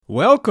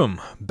Welcome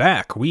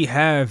back. We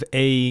have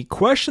a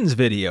questions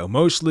video,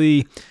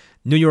 mostly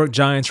New York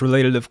Giants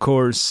related, of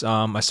course.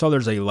 I saw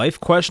there's a life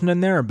question in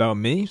there about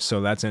me,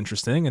 so that's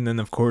interesting. And then,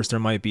 of course, there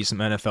might be some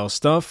NFL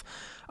stuff.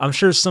 I'm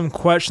sure some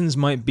questions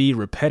might be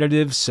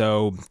repetitive,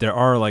 so there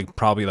are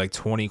probably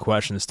 20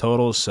 questions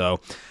total. So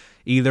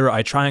either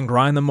I try and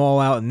grind them all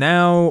out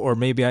now, or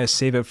maybe I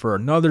save it for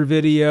another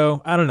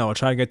video. I don't know. I'll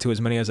try to get to as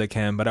many as I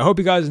can, but I hope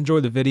you guys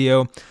enjoyed the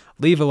video.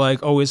 Leave a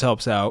like, always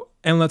helps out,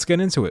 and let's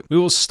get into it. We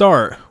will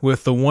start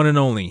with the one and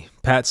only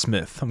Pat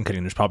Smith. I'm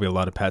kidding, there's probably a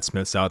lot of Pat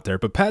Smiths out there,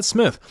 but Pat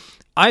Smith,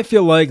 I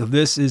feel like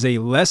this is a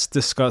less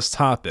discussed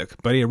topic,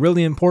 but a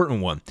really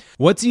important one.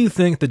 What do you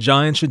think the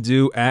Giants should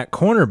do at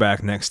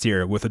cornerback next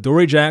year with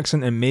Adoree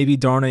Jackson and maybe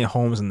Darnay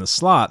Holmes in the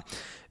slot?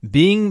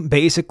 Being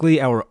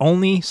basically our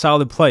only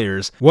solid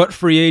players, what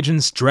free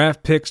agents,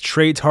 draft picks,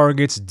 trade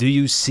targets do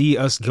you see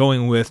us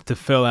going with to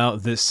fill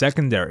out this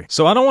secondary?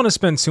 So I don't want to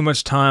spend too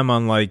much time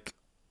on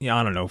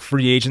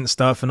free agent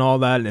stuff and all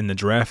that in the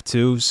draft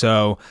too.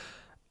 So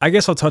I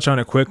guess I'll touch on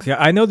it quickly.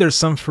 I know there's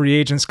some free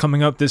agents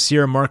coming up this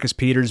year, Marcus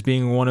Peters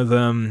being one of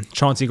them,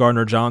 Chauncey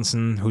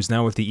Gardner-Johnson, who's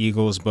now with the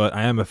Eagles, but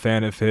I am a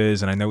fan of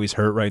his, and I know he's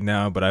hurt right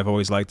now, but I've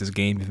always liked his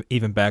game,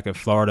 even back at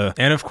Florida.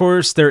 And of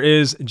course, there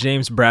is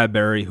James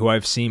Bradberry, who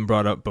I've seen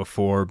brought up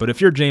before, but if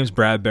you're James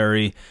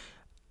Bradberry,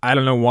 I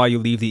don't know why you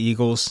leave the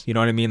Eagles, you know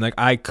what I mean?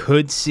 I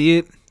could see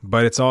it,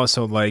 but it's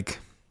also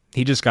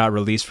he just got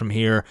released from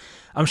here.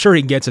 I'm sure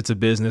he gets it to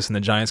business, and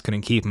the Giants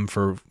couldn't keep him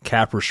for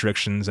cap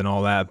restrictions and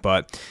all that,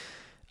 but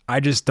I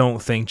just don't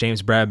think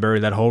James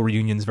Bradberry, that whole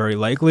reunion is very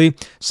likely.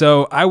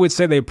 So I would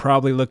say they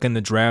probably look in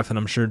the draft, and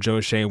I'm sure Joe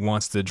Shea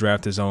wants to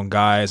draft his own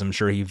guys. I'm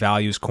sure he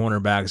values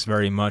cornerbacks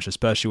very much,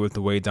 especially with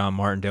the way Don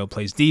Martindale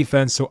plays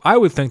defense. So I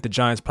would think the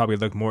Giants probably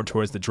look more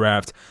towards the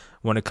draft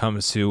when it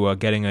comes to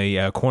getting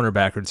a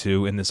cornerback or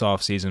two in this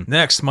offseason.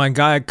 Next, my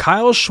guy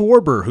Kyle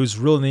Schwarber, whose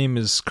real name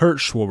is Kurt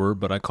Schwarber,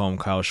 but I call him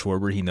Kyle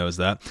Schwarber. He knows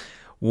that.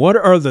 What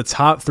are the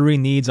top three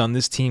needs on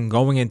this team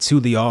going into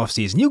the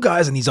offseason? You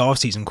guys in these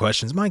offseason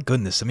questions, my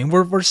goodness. I mean,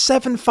 we're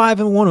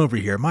 7-5-1 over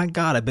here. My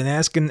God, I've been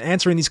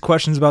answering these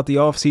questions about the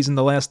offseason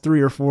the last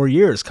 3 or 4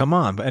 years. Come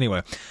on. But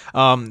anyway,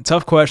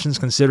 tough questions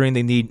considering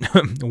they need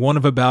one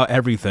of about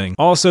everything.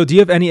 Also, do you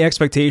have any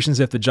expectations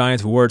if the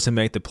Giants were to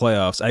make the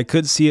playoffs? I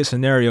could see a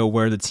scenario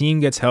where the team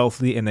gets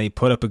healthy and they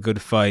put up a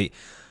good fight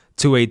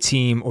to a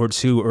team or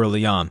two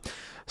early on.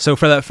 So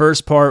for that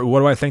first part, what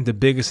do I think the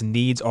biggest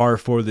needs are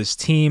for this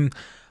team?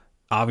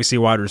 Obviously,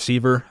 wide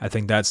receiver. I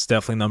think that's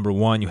definitely number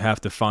one. You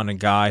have to find a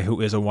guy who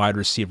is a wide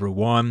receiver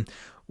one.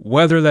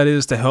 Whether that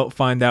is to help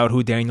find out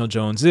who Daniel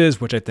Jones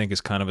is, which I think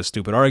is kind of a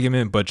stupid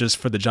argument, but just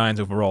for the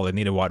Giants overall, they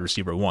need a wide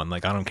receiver one. I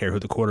don't care who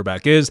the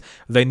quarterback is.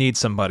 They need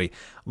somebody.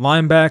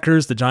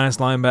 Linebackers, the Giants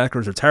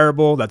linebackers are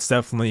terrible.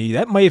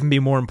 That might even be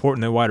more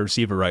important than wide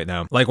receiver right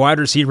now. Wide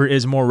receiver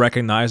is more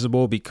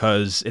recognizable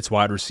because it's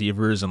wide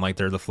receivers and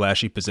they're the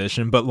flashy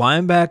position, but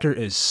linebacker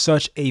is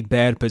such a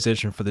bad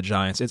position for the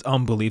Giants. It's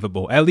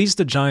unbelievable. At least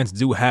the Giants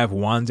do have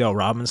Wan'Dale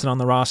Robinson on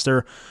the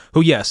roster,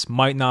 who, yes,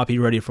 might not be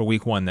ready for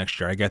week 1 next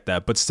year. I get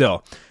that, but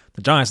still,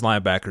 the Giants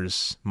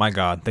linebackers, my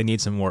God, they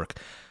need some work.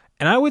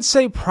 And I would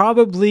say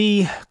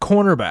probably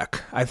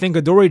cornerback. I think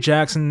Adoree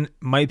Jackson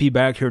might be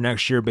back here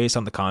next year based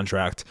on the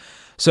contract.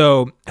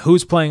 So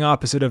who's playing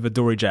opposite of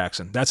Adoree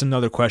Jackson? That's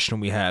another question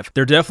we have.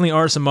 There definitely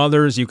are some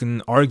others. You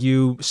can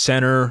argue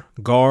center,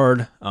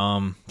 guard.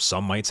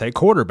 Some might say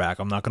quarterback.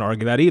 I'm not going to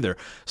argue that either.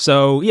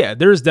 So yeah,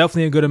 there's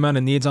definitely a good amount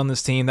of needs on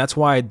this team. That's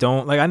why I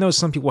don't, I know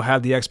some people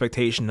have the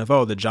expectation of,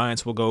 the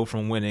Giants will go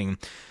from winning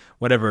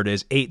whatever it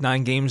is,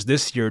 8-9 games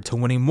this year to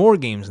winning more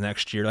games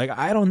next year.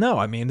 I don't know.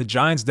 I mean, the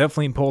Giants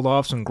definitely pulled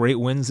off some great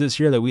wins this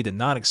year that we did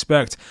not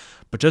expect.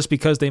 But just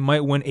because they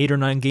might win 8 or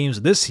 9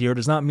 games this year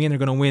does not mean they're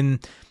going to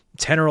win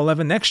 10 or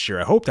 11 next year.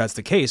 I hope that's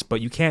the case,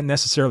 but you can't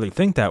necessarily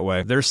think that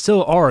way. There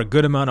still are a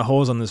good amount of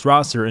holes on this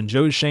roster, and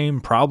Joe Shane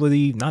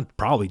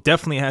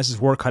definitely has his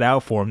work cut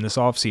out for him this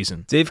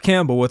offseason. Dave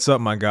Campbell, what's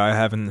up, my guy? I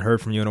haven't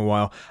heard from you in a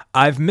while.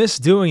 I've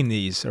missed doing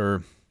these,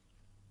 or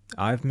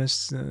I've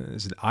missed,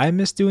 is it I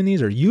miss doing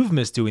these or you've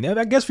missed doing it?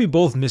 I guess we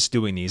both miss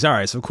doing these. All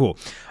right, so cool.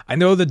 I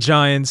know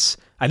Giants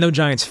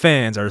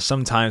fans are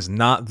sometimes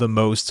not the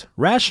most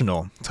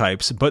rational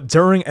types, but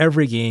during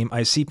every game,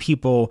 I see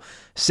people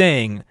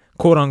saying,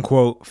 quote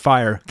unquote,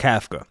 fire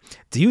Kafka.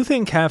 Do you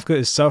think Kafka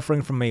is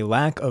suffering from a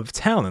lack of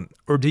talent,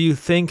 or do you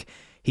think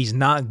he's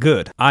not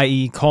good,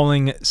 i.e.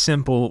 calling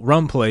simple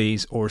run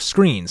plays or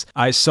screens?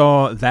 I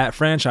saw that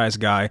franchise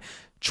guy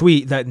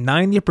tweet that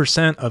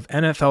 90% of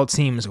NFL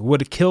teams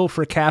would kill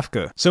for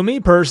Kafka. So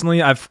me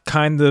personally, I've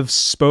kind of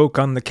spoke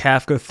on the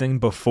Kafka thing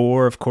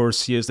before. Of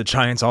course, he is the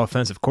Giants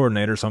offensive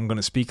coordinator, so I'm going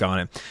to speak on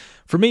it.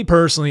 For me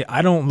personally,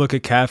 I don't look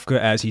at Kafka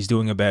as he's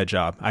doing a bad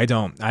job. I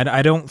don't.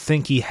 I don't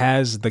think he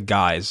has the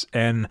guys.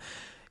 And,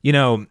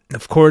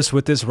 of course,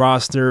 with this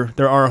roster,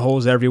 there are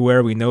holes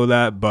everywhere. We know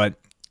that. But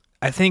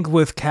I think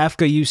with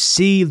Kafka, you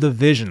see the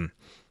vision.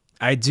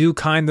 I do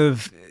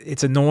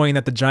it's annoying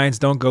that the Giants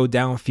don't go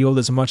downfield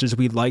as much as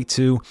we'd like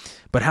to,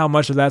 but how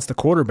much of that's the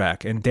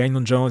quarterback and Daniel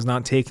Jones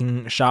not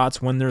taking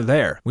shots when they're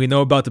there? We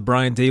know about the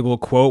Brian Daboll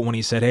quote when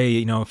he said, hey,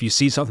 if you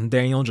see something,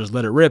 Daniel, just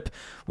let it rip.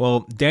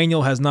 Well,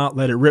 Daniel has not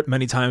let it rip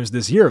many times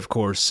this year, of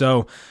course,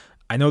 so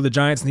I know the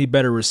Giants need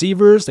better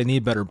receivers, they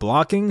need better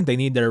blocking, they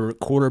need their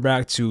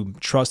quarterback to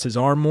trust his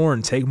arm more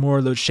and take more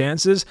of those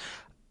chances.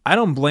 I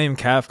don't blame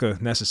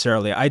Kafka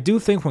necessarily. I do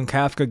think when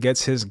Kafka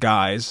gets his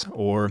guys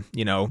or,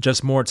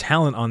 just more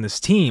talent on this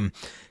team,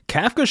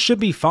 Kafka should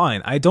be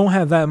fine. I don't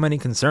have that many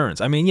concerns.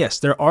 I mean, yes,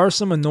 there are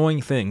some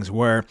annoying things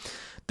where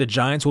the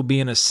Giants will be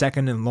in a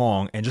 2nd and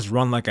long and just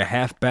run like a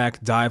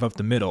halfback dive up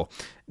the middle.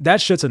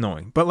 That shit's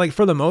annoying. But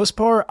for the most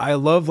part, I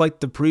love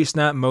the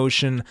pre-snap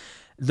motion.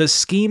 The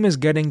scheme is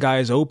getting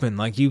guys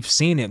open. You've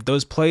seen it.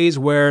 Those plays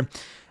where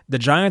the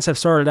Giants have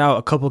started out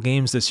a couple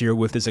games this year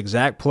with this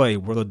exact play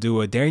where they'll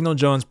do a Daniel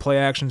Jones play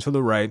action to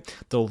the right.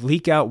 They'll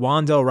leak out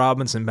Wan'Dale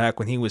Robinson back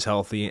when he was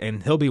healthy,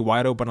 and he'll be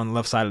wide open on the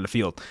left side of the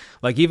field.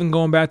 Even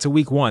going back to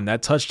week 1,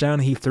 that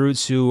touchdown he threw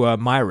to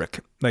Myrick,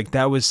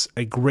 that was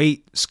a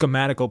great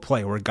schematical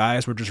play where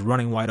guys were just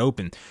running wide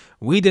open.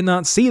 We did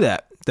not see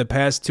that the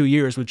past 2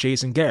 years with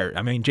Jason Garrett.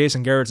 I mean,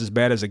 Jason Garrett's as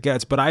bad as it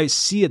gets, but I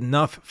see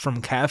enough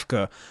from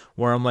Kafka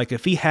where I'm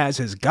if he has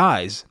his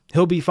guys,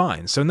 he'll be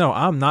fine. So no,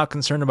 I'm not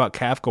concerned about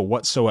Kafka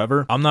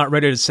whatsoever. I'm not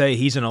ready to say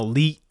he's an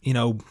elite,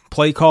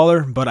 play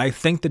caller, but I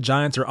think the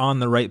Giants are on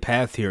the right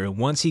path here. And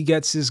once he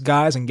gets his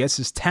guys and gets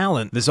his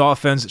talent, this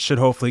offense should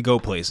hopefully go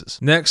places.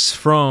 Next,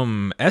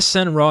 from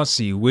SN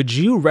Rossi, would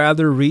you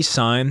rather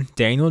re-sign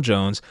Daniel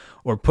Jones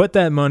or put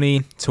that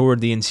money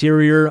toward the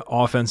interior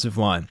offensive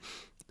line?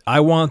 I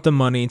want the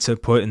money to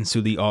put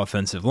into the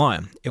offensive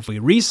line. If we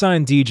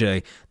re-sign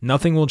DJ,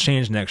 nothing will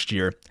change next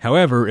year.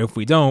 However, if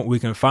we don't, we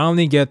can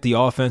finally get the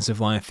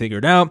offensive line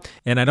figured out,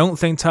 and I don't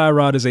think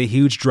Tyrod is a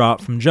huge drop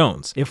from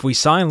Jones. If we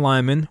sign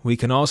linemen, we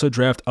can also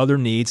draft other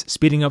needs,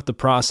 speeding up the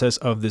process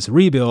of this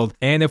rebuild,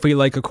 and if we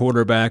like a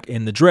quarterback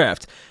in the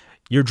draft.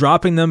 You're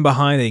dropping them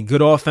behind a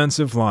good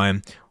offensive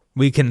line.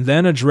 We can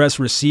then address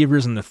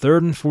receivers in the 3rd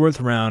and 4th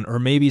round, or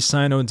maybe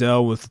sign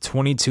Odell with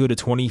 $22 to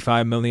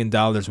 $25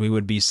 million we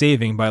would be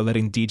saving by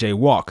letting DJ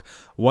walk.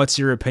 What's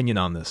your opinion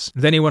on this?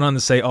 Then he went on to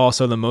say,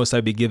 also, the most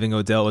I'd be giving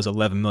Odell is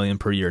 $11 million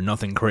per year.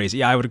 Nothing crazy.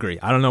 Yeah, I would agree.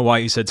 I don't know why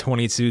you said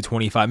 22,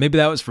 25. Maybe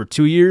that was for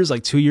 2 years,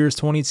 2 years,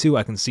 22.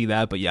 I can see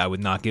that. But yeah, I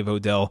would not give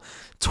Odell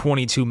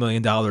 $22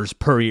 million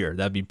per year.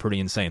 That'd be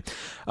pretty insane.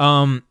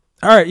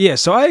 All right, yeah,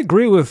 so I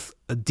agree with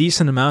a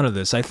decent amount of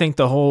this. I think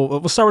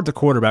we'll start with the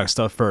quarterback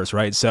stuff first,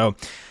 right? So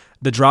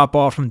the drop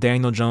off from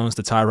Daniel Jones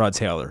to Tyrod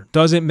Taylor.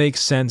 Does it make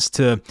sense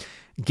to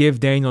give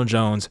Daniel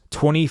Jones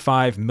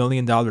 $25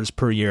 million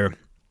per year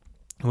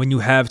when you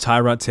have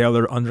Tyrod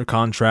Taylor under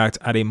contract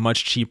at a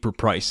much cheaper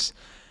price?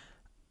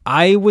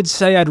 I would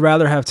say I'd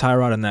rather have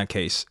Tyrod in that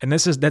case. And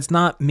that's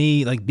not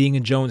me being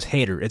a Jones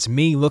hater. It's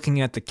me looking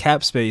at the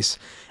cap space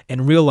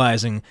and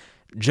realizing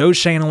Joe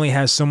Shane only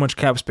has so much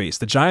cap space.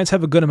 The Giants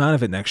have a good amount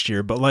of it next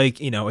year, but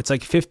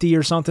it's 50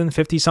 or something,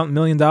 50 something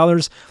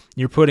 $million.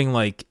 You're putting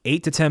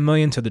 8 to 10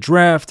 million to the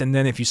draft, and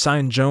then if you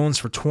sign Jones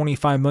for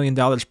 $25 million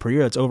per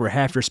year, that's over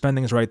half your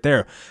spendings right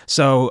there.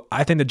 So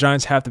I think the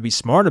Giants have to be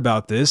smart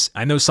about this.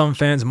 I know some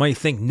fans might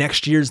think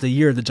next year's the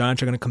year the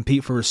Giants are going to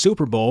compete for a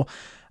Super Bowl.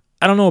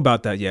 I don't know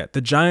about that yet.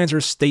 The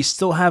Giants they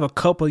still have a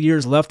couple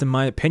years left, in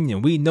my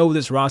opinion. We know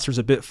this roster's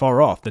a bit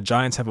far off. The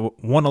Giants have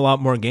won a lot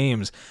more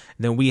games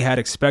than we had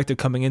expected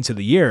coming into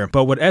the year.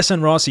 But what SN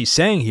Rossi's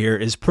saying here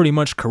is pretty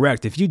much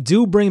correct. If you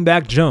do bring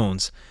back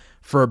Jones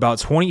for about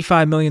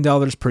 $25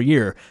 million per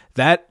year,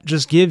 that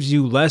just gives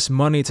you less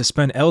money to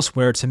spend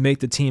elsewhere to make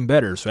the team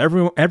better.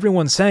 So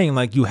everyone's saying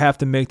you have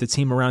to make the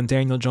team around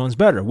Daniel Jones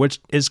better, which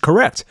is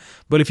correct.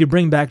 But if you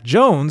bring back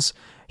Jones,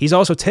 he's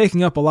also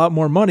taking up a lot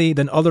more money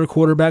than other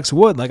quarterbacks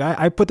would.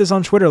 I put this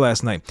on Twitter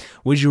last night.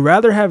 Would you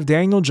rather have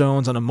Daniel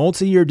Jones on a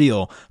multi-year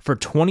deal for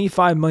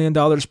 $25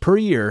 million per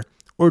year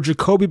or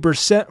Jacoby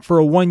Brissett for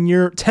a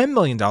 1-year, $10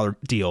 million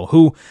deal,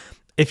 who,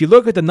 if you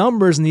look at the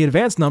numbers and the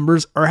advanced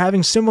numbers, are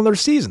having similar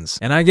seasons?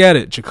 And I get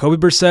it. Jacoby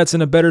Brissett's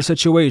in a better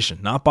situation.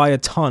 Not by a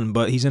ton,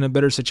 but he's in a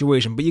better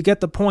situation. But you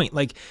get the point.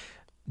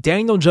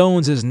 Daniel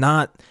Jones is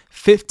not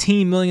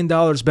 $15 million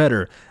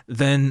better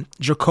than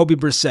Jacoby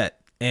Brissett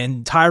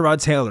and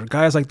Tyrod Taylor,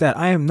 guys like that.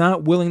 I am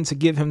not willing to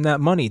give him that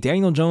money.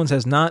 Daniel Jones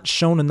has not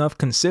shown enough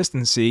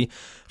consistency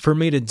for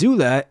me to do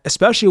that,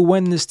 especially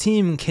when this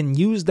team can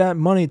use that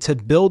money to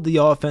build the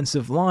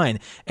offensive line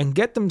and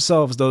get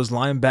themselves those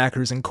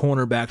linebackers and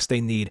cornerbacks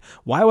they need.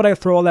 Why would I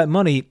throw all that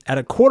money at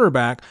a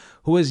quarterback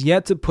who has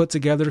yet to put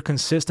together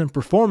consistent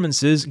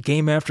performances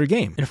game after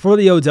game? And for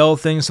the Odell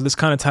thing, so this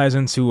kind of ties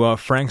into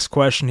Frank's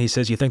question. He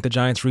says, you think the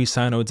Giants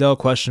re-sign Odell? ?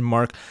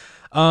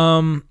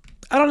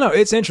 I don't know.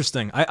 It's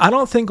interesting. I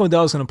don't think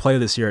Odell's going to play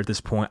this year at this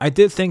point. I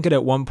did think it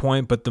at one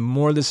point, but the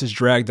more this is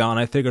dragged on,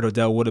 I figured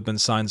Odell would have been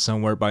signed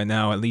somewhere by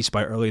now, at least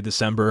by early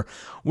December.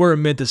 We're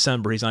in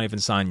mid-December. He's not even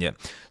signed yet.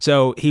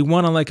 So he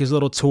went on his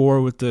little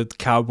tour with the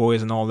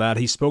Cowboys and all that.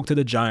 He spoke to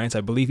the Giants.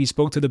 I believe he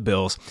spoke to the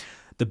Bills.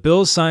 The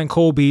Bills signed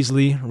Cole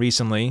Beasley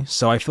recently,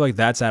 so I feel like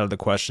that's out of the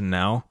question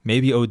now.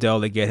 Maybe Odell,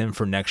 they get him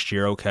for next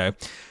year, okay.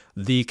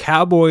 The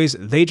Cowboys,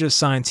 they just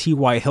signed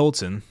T.Y.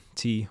 Hilton,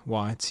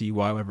 T.Y.,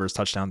 whatever his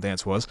touchdown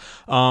dance was,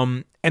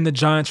 and the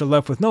Giants are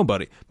left with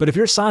nobody. But if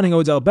you're signing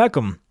Odell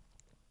Beckham,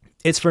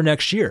 it's for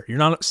next year. You're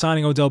not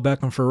signing Odell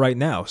Beckham for right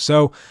now.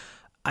 So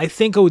I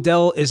think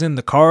Odell is in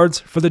the cards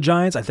for the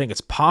Giants. I think it's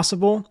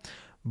possible,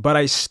 but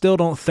I still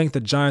don't think the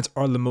Giants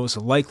are the most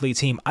likely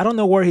team. I don't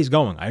know where he's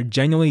going. I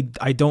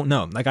don't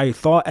know. Like, I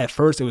thought at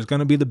first it was going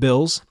to be the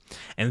Bills,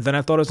 and then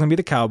I thought it was going to be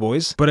the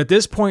Cowboys. But at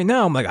this point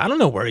now, I'm like, I don't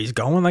know where he's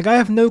going. Like, I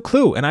have no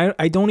clue, and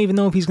I don't even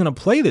know if he's going to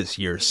play this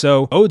year.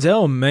 So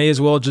Odell may as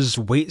well just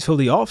wait till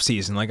the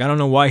offseason. Like, I don't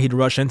know why he'd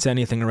rush into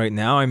anything right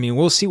now. I mean,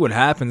 we'll see what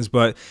happens,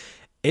 but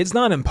it's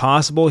not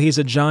impossible. He's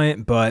a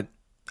Giant, but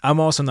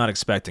I'm also not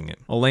expecting it.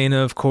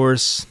 Elena, of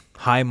course.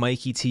 Hi,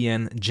 Mikey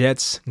TN.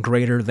 Jets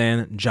greater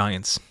than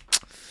Giants.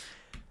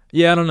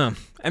 Yeah, I don't know.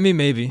 I mean,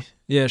 maybe.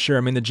 Yeah, sure. I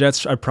mean, the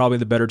Jets are probably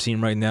the better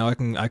team right now. I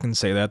can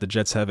say that. The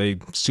Jets have a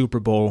Super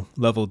Bowl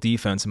level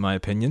defense, in my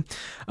opinion.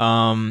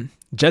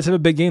 Jets have a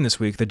big game this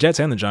week. The Jets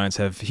and the Giants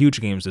have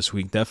huge games this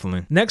week,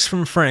 definitely. Next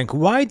from Frank,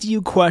 why do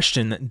you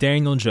question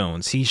Daniel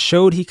Jones? He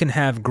showed he can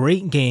have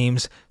great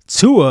games.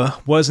 Tua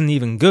wasn't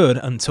even good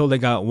until they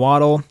got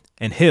Waddle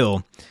and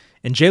Hill.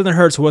 And Jalen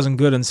Hurts wasn't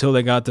good until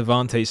they got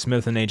Devontae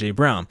Smith and A.J.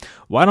 Brown.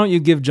 Why don't you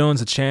give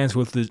Jones a chance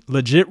with the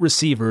legit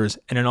receivers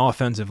and an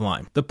offensive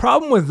line? The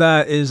problem with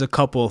that is a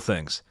couple of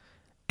things.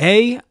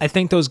 A, I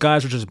think those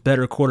guys are just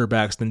better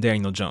quarterbacks than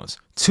Daniel Jones.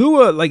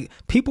 Tua, like,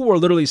 people were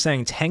literally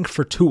saying tank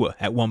for Tua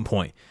at one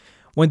point.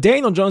 When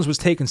Daniel Jones was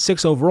taken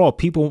 6 overall,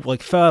 people,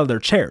 like, fell out of their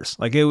chairs.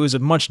 Like, it was a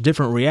much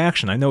different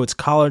reaction. I know it's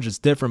college, it's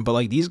different, but,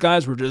 like, these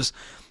guys were just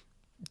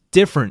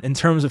different in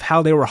terms of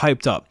how they were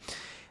hyped up.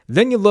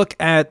 Then you look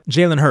at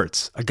Jalen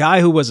Hurts, a guy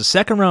who was a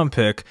second-round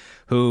pick,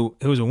 who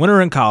was a winner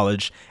in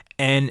college,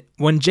 and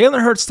when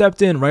Jalen Hurts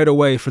stepped in right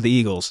away for the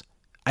Eagles,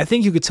 I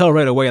think you could tell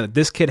right away that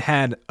this kid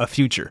had a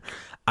future.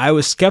 I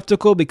was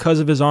skeptical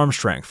because of his arm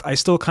strength. I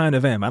still kind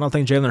of am. I don't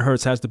think Jalen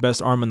Hurts has the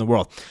best arm in the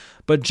world.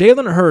 But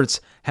Jalen Hurts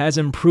has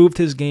improved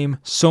his game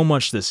so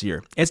much this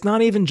year. It's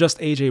not even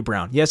just A.J.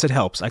 Brown. Yes, it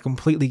helps. I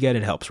completely get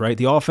it helps, right?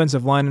 The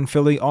offensive line in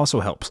Philly also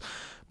helps.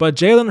 But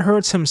Jalen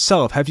Hurts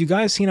himself, have you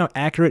guys seen how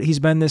accurate he's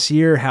been this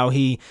year? How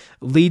he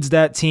leads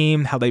that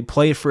team, how they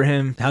play for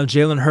him, how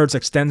Jalen Hurts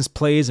extends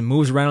plays and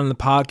moves around in the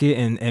pocket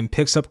and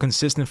picks up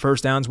consistent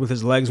first downs with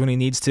his legs when he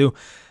needs to.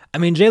 I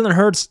mean, Jalen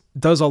Hurts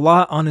does a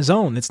lot on his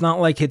own. It's not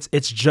like it's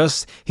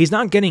just, he's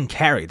not getting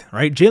carried,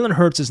 right? Jalen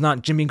Hurts is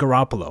not Jimmy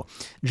Garoppolo.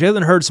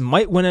 Jalen Hurts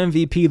might win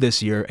MVP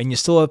this year, and you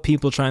still have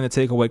people trying to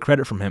take away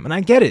credit from him. And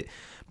I get it.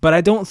 But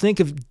I don't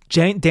think if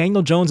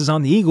Daniel Jones is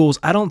on the Eagles,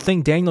 I don't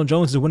think Daniel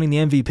Jones is winning the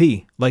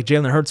MVP like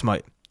Jalen Hurts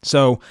might.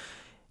 So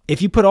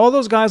if you put all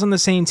those guys on the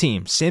same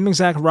team, same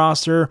exact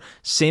roster,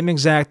 same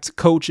exact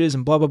coaches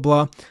and blah, blah,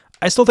 blah,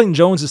 I still think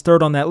Jones is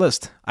third on that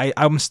list.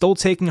 I'm still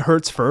taking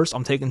Hurts first.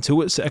 I'm taking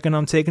Tua second.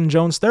 I'm taking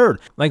Jones third.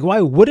 Like,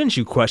 why wouldn't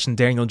you question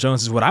Daniel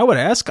Jones is what I would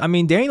ask. I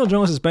mean, Daniel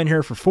Jones has been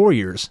here for 4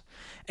 years.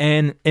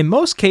 And in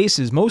most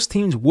cases, most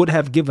teams would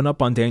have given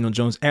up on Daniel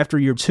Jones after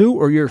year 2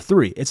 or year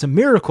 3. It's a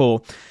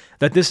miracle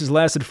that this has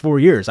lasted 4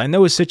 years. I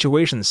know his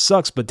situation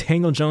sucks, but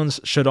Daniel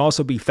Jones should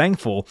also be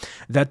thankful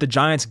that the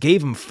Giants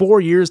gave him 4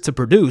 years to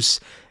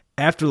produce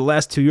after the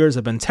last 2 years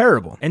have been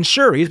terrible. And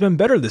sure, he's been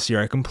better this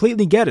year. I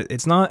completely get it.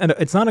 It's not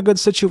a good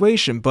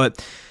situation,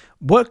 but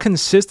what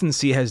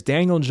consistency has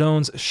Daniel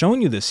Jones shown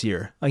you this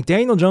year? Like,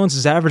 Daniel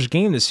Jones' average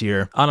game this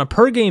year, on a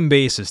per-game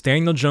basis,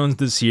 Daniel Jones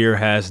this year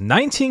has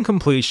 19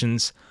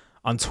 completions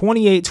on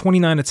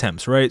 29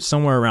 attempts, right?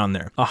 Somewhere around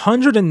there.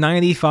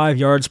 195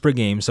 yards per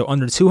game, so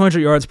under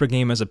 200 yards per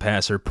game as a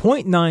passer,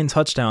 0.9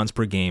 touchdowns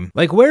per game.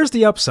 Like, where's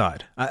the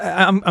upside?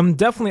 I'm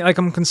definitely, like,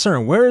 I'm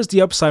concerned. Where is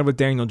the upside with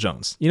Daniel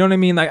Jones? You know what I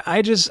mean? Like,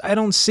 I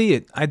don't see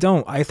it. I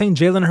don't. I think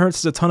Jalen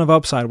Hurts has a ton of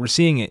upside. We're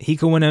seeing it. He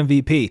could win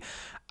MVP.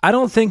 I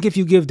don't think if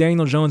you give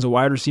Daniel Jones a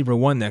wide receiver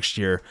 1 next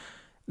year,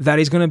 that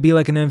he's going to be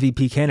like an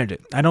MVP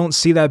candidate. I don't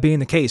see that being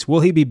the case. Will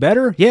he be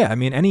better? Yeah, I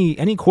mean,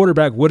 any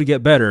quarterback would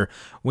get better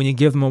when you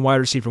give him a wide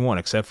receiver 1,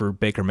 except for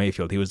Baker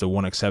Mayfield. He was the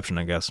one exception,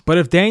 I guess. But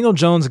if Daniel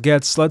Jones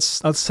gets,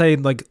 let's say,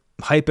 like,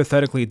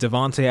 hypothetically,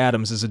 Devontae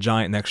Adams is a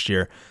Giant next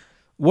year,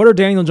 what are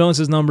Daniel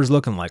Jones' numbers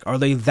looking like? Are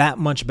they that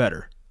much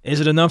better? Is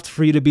it enough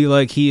for you to be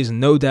like, he is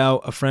no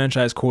doubt a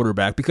franchise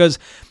quarterback? Because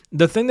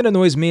the thing that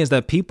annoys me is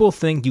that people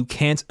think you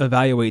can't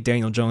evaluate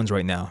Daniel Jones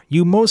right now.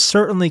 You most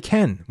certainly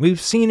can. We've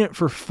seen it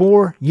for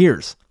 4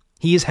 years.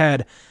 He's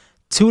had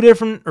 3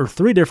 different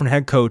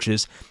head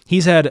coaches.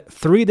 He's had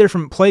 3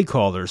 different play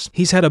callers.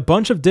 He's had a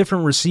bunch of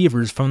different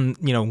receivers from,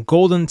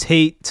 Golden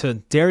Tate to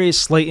Darius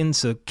Slayton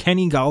to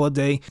Kenny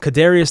Golladay,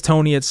 Kadarius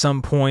Toney at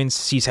some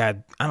points. He's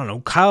had,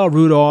 Kyle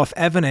Rudolph,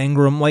 Evan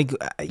Engram. Like,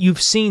 you've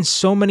seen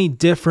so many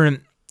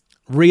different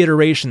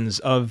reiterations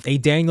of a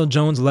Daniel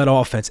Jones-led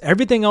offense.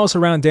 Everything else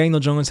around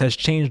Daniel Jones has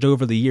changed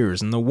over the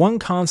years, and the one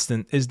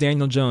constant is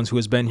Daniel Jones, who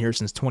has been here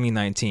since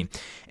 2019.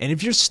 And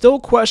if you're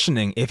still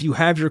questioning if you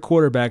have your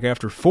quarterback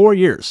after 4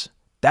 years,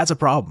 that's a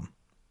problem.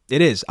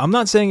 It is. I'm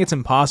not saying it's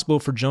impossible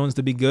for Jones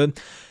to be good.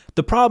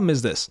 The problem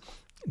is this.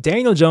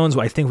 Daniel Jones,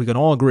 I think we can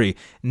all agree,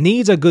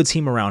 needs a good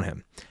team around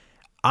him.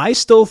 I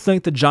still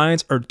think the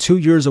Giants are 2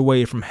 years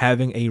away from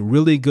having a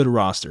really good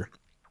roster.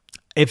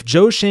 If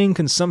Joe Schoen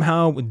can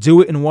somehow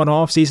do it in one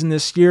offseason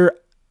this year,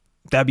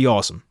 that'd be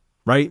awesome,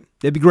 right?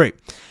 It'd be great.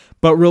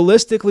 But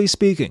realistically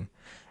speaking,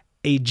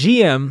 a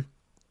GM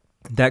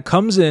that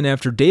comes in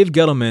after Dave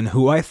Gettleman,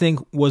 who I think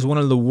was one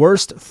of the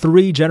worst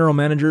 3 general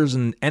managers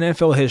in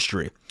NFL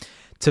history,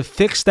 to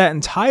fix that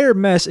entire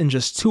mess in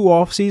just 2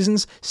 off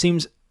seasons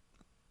seems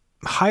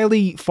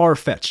highly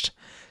far-fetched.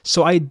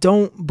 So I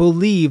don't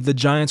believe the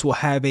Giants will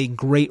have a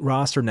great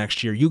roster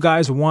next year. You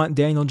guys want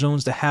Daniel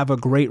Jones to have a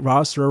great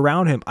roster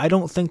around him. I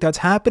don't think that's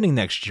happening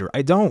next year.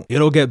 I don't.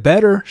 It'll get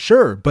better,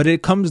 sure, but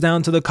it comes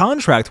down to the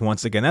contract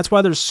once again. That's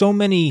why there's so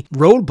many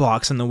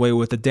roadblocks in the way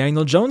with the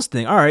Daniel Jones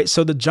thing. All right,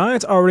 so the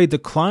Giants already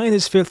declined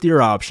his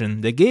 5th-year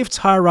option. They gave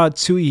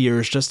Tyrod 2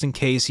 years just in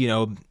case,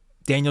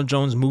 Daniel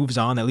Jones moves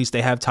on. At least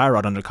they have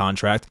Tyrod under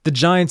contract. The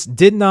Giants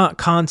did not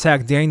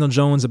contact Daniel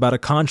Jones about a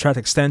contract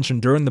extension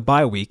during the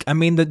bye week. I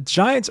mean, the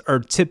Giants are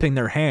tipping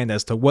their hand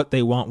as to what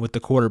they want with the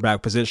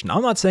quarterback position.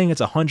 I'm not saying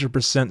it's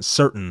 100%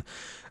 certain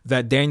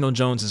that Daniel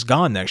Jones is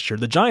gone next year.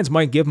 The Giants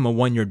might give him a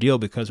 1-year deal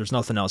because there's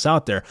nothing else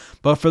out there.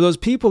 But for those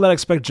people that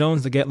expect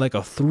Jones to get like a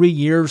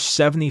 3-year,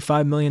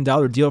 $75 million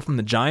deal from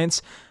the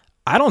Giants,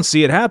 I don't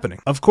see it happening.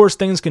 Of course,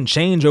 things can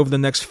change over the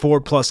next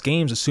 4+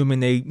 games, assuming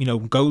they,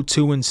 go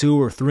 2-2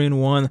 or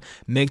 3-1,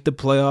 make the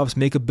playoffs,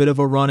 make a bit of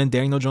a run, and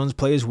Daniel Jones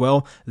plays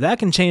well. That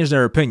can change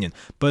their opinion.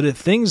 But if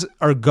things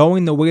are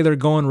going the way they're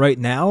going right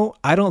now,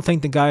 I don't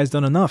think the guy has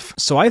done enough.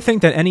 So I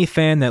think that any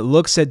fan that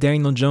looks at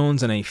Daniel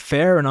Jones in a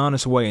fair and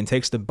honest way and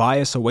takes the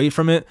bias away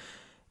from it,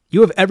 you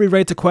have every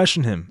right to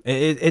question him.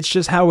 It's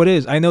just how it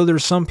is. I know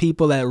there's some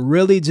people that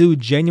really do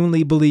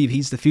genuinely believe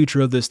he's the future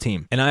of this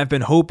team. And I've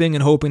been hoping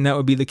that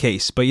would be the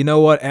case. But you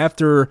know what?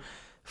 After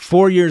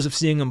 4 years of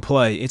seeing him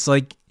play, it's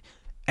like,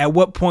 at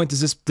what point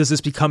does this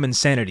become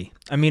insanity?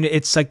 I mean,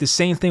 it's like the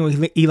same thing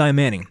with Eli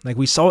Manning. Like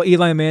we saw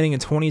Eli Manning in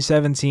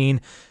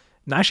 2017,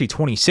 actually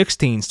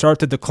 2016, start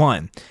to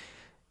decline.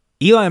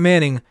 Eli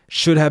Manning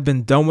should have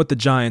been done with the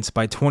Giants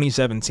by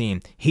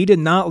 2017. He did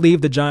not leave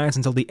the Giants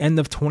until the end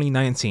of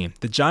 2019.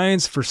 The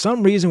Giants, for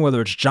some reason,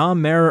 whether it's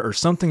John Mara or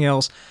something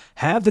else,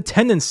 have the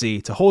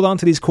tendency to hold on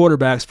to these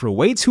quarterbacks for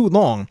way too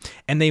long,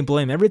 and they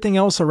blame everything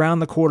else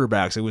around the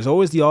quarterbacks. It was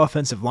always the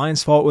offensive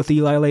line's fault with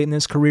Eli late in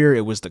his career.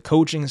 It was the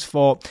coaching's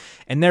fault,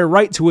 and they're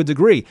right to a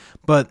degree.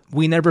 But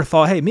we never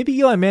thought, hey, maybe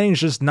Eli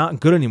Manning's just not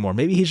good anymore.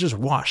 Maybe he's just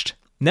washed.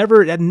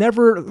 That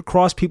never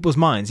crossed people's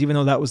minds, even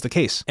though that was the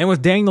case. And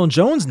with Daniel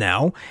Jones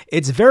now,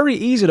 it's very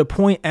easy to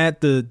point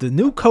at the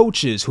new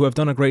coaches who have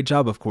done a great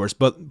job, of course,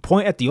 but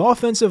point at the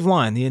offensive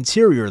line, the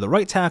interior, the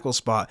right tackle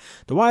spot,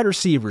 the wide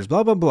receivers,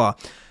 blah, blah, blah.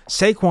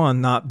 Saquon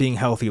not being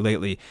healthy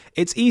lately.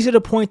 It's easy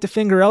to point the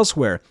finger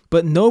elsewhere,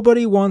 but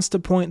nobody wants to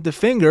point the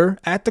finger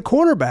at the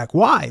quarterback.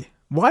 Why?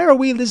 Why are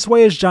we this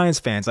way as Giants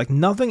fans? Like,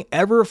 nothing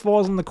ever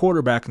falls on the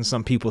quarterback in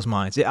some people's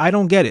minds. I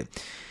don't get it.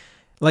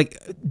 Like,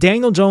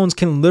 Daniel Jones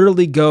can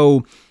literally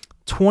go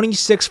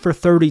 26 for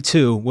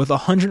 32 with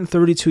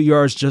 132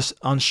 yards just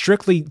on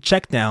strictly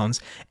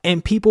checkdowns,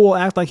 and people will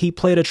act like he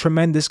played a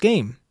tremendous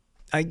game.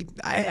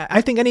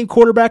 I think any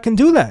quarterback can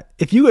do that.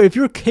 If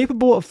you're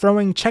capable of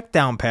throwing check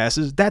down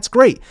passes, that's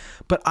great.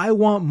 But I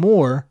want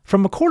more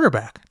from a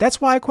quarterback. That's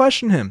why I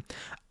question him.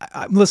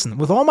 Listen,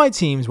 with all my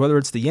teams, whether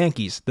it's the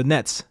Yankees, the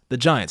Nets, the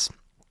Giants,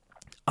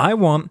 I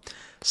want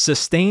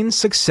sustained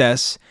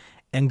success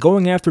and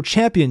going after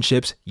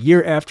championships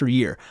year after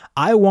year.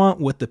 I want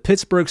what the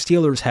Pittsburgh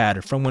Steelers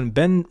had from when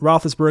Ben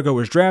Roethlisberger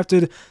was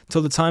drafted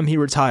till the time he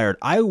retired.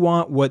 I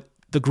want what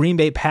the Green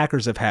Bay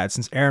Packers have had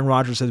since Aaron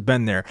Rodgers has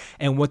been there,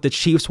 and what the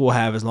Chiefs will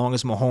have as long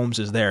as Mahomes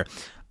is there.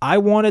 I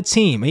want a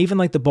team, even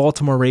like the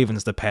Baltimore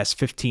Ravens the past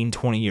 15,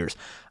 20 years.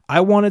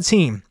 I want a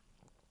team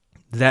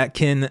that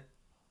can,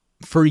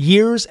 for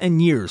years and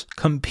years,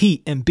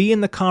 compete and be in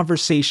the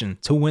conversation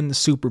to win the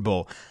Super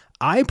Bowl.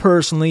 I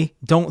personally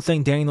don't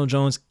think Daniel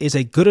Jones is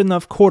a good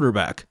enough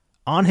quarterback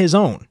on his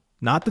own,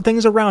 not the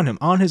things around him,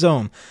 on his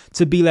own,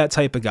 to be that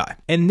type of guy.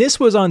 And this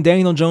was on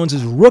Daniel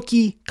Jones'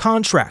 rookie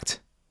contract.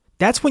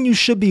 That's when you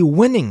should be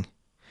winning.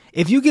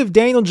 If you give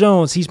Daniel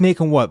Jones, he's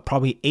making what,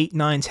 probably $8,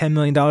 $9, $10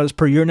 million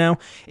per year now.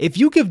 If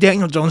you give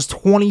Daniel Jones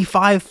 $25,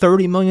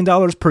 $30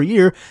 million per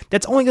year,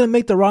 that's only going to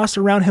make the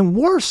roster around him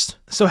worse.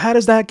 So how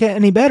does that get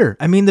any better?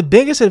 I mean, the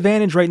biggest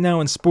advantage right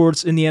now in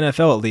sports, in the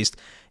NFL at least,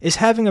 is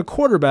having a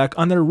quarterback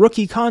on their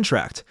rookie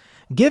contract.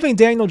 Giving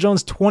Daniel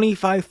Jones $25,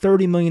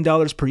 $30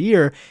 million per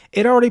year,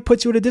 it already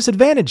puts you at a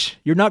disadvantage.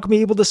 You're not going to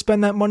be able to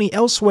spend that money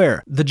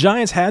elsewhere. The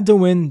Giants had to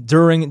win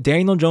during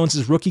Daniel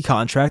Jones' rookie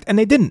contract, and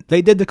they didn't.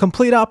 They did the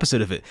complete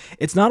opposite of it.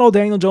 It's not all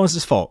Daniel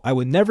Jones' fault. I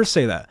would never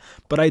say that.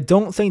 But I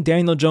don't think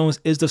Daniel Jones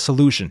is the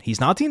solution. He's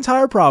not the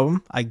entire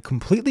problem. I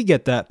completely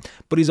get that,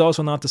 but he's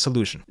also not the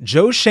solution.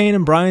 Joe Schoen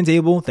and Brian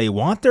Daboll, they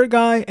want their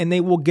guy, and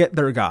they will get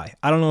their guy.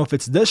 I don't know if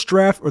it's this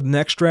draft or the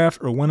next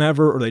draft or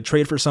whenever, or they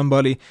trade for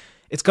somebody.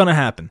 It's going to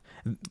happen.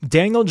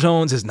 Daniel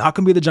Jones is not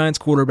going to be the Giants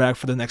quarterback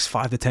for the next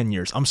 5 to 10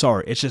 years. I'm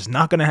sorry. It's just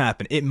not going to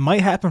happen. It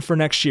might happen for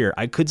next year.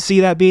 I could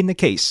see that being the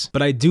case.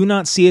 But I do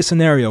not see a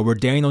scenario where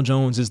Daniel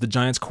Jones is the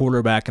Giants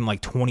quarterback in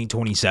like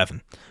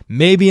 2027.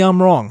 Maybe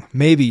I'm wrong.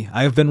 Maybe.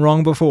 I've been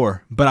wrong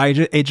before. But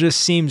it just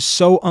seems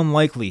so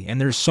unlikely. And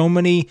there's so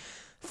many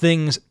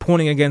things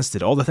pointing against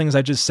it, all the things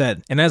I just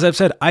said. And as I've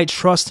said, I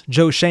trust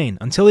Joe Schoen.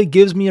 Until he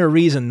gives me a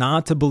reason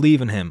not to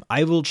believe in him,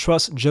 I will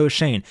trust Joe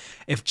Schoen.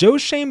 If Joe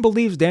Schoen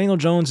believes Daniel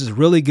Jones is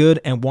really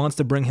good and wants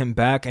to bring him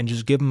back and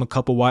just give him a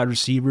couple wide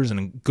receivers and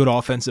a good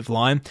offensive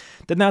line,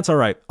 then that's all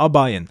right. I'll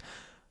buy in.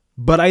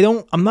 But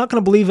I'm not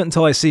going to believe it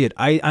until I see it.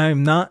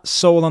 I'm not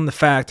sold on the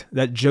fact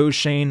that Joe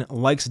Schoen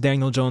likes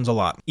Daniel Jones a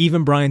lot.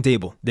 Even Brian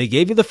Daboll. They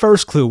gave you the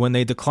first clue when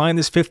they declined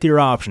this 5th-year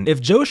option.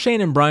 If Joe Schoen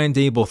and Brian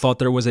Daboll thought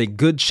there was a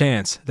good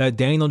chance that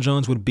Daniel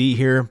Jones would be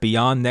here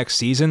beyond next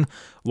season,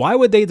 why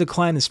would they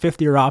decline his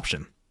 5th-year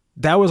option?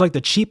 That was like the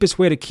cheapest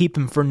way to keep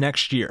him for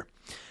next year.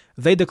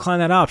 They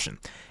declined that option.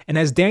 And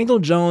as Daniel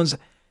Jones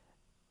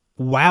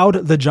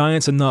wowed the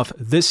Giants enough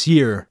this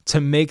year to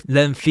make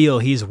them feel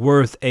he's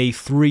worth a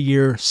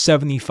 3-year,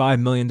 $75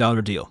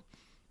 million deal?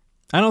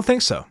 I don't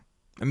think so.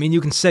 I mean,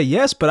 you can say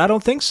yes, but I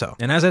don't think so.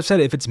 And as I've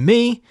said, if it's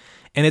me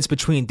and it's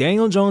between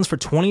Daniel Jones for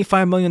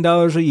 $25 million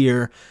a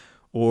year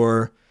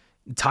or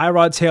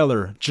Tyrod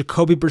Taylor,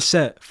 Jacoby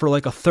Brissett for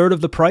like a third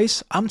of the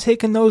price, I'm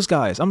taking those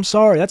guys. I'm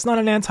sorry. That's not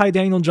an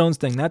anti-Daniel Jones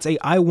thing. That's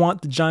I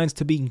want the Giants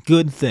to be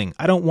good thing.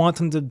 I don't want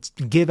them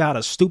to give out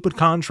a stupid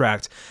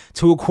contract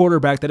to a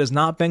quarterback that has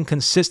not been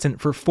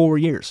consistent for 4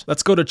 years.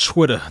 Let's go to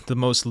Twitter, the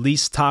most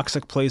least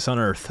toxic place on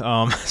earth.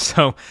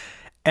 So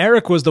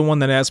Eric was the one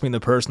that asked me the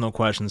personal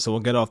question, so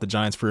we'll get off the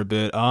Giants for a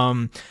bit.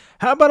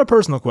 How about a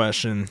personal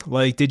question?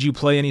 Like, did you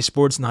play any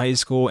sports in high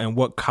school, and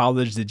what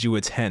college did you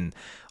attend?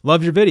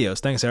 Love your videos.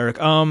 Thanks,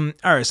 Eric. All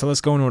right, so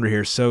let's go in order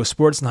here. So,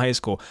 sports in high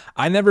school.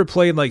 I never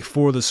played, like,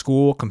 for the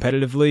school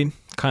competitively.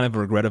 Kind of a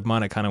regret of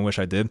mine. I kind of wish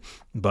I did.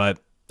 But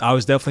I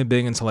was definitely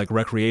big into, like,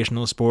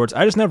 recreational sports.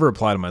 I just never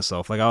applied to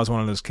myself. Like, I was one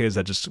of those kids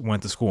that just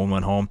went to school and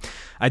went home.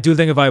 I do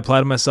think if I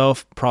applied to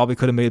myself, probably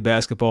could have made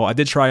basketball. I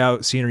did try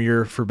out senior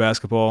year for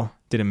basketball.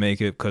 Didn't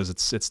make it because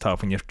it's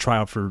tough. When you try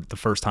out for the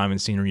first time in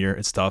senior year,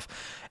 it's tough.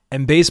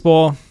 And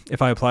baseball,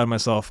 if I applied to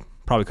myself,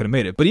 probably could have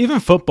made it. But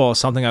even football is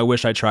something I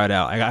wish I tried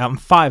out. I'm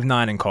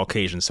 5'9" and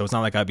Caucasian, so it's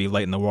not like I'd be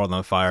lighting the world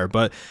on fire.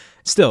 But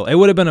still, it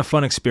would have been a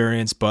fun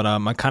experience. But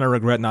I kind of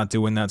regret not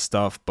doing that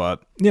stuff.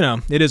 But, you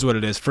know, it is what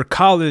it is. For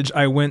college,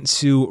 I went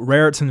to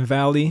Raritan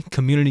Valley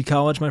Community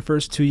College my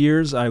first 2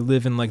 years. I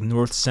live in, like,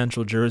 north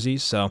central Jersey,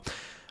 so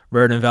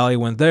Raritan Valley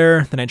went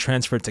there, then I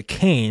transferred to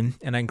Kane,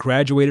 and I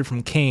graduated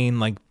from Kane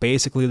like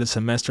basically the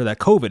semester that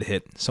COVID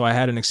hit. So I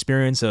had an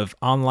experience of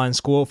online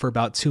school for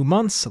about 2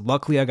 months.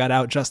 Luckily, I got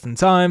out just in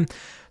time,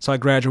 so I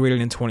graduated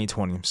in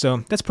 2020.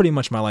 So that's pretty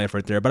much my life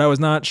right there. But I was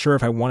not sure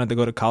if I wanted to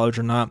go to college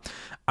or not.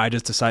 I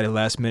just decided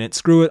last minute,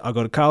 screw it, I'll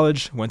go to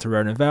college. Went to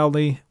Raritan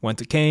Valley, went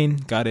to Kane,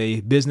 got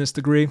a business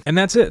degree, and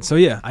that's it. So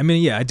yeah,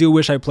 I do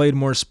wish I played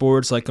more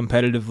sports like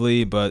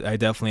competitively, but I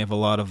definitely have a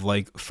lot of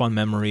like fun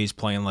memories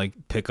playing like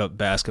pickup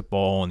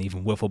basketball and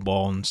even wiffle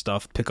ball and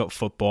stuff, pickup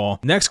football.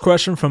 Next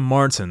question from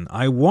Martin.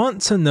 I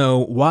want to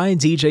know why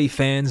DJ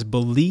fans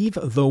believe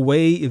the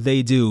way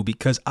they do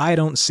because I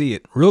don't see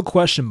it. Real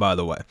question, by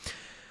the way.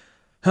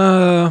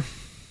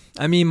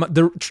 I mean,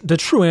 the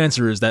true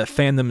answer is that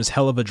fandom is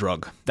hell of a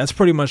drug. That's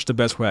pretty much the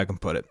best way I can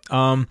put it.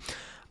 I'm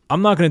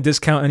not going to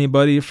discount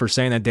anybody for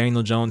saying that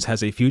Daniel Jones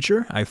has a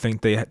future. I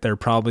think they're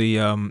probably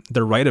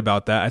they're right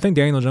about that. I think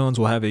Daniel Jones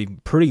will have a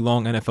pretty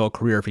long NFL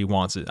career if he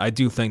wants it. I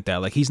do think that.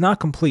 Like, he's not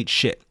complete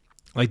shit.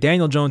 Like,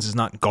 Daniel Jones is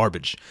not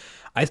garbage.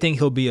 I think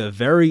he'll be a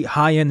very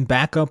high-end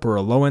backup or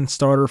a low-end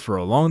starter for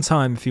a long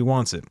time if he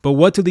wants it. But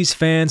what do these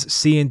fans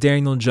see in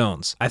Daniel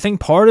Jones? I think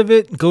part of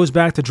it goes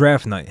back to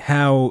draft night,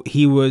 how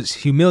he was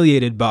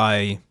humiliated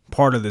by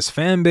part of this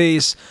fan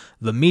base,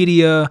 the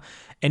media,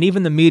 and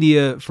even the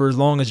media, for as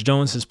long as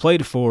Jones has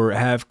played for,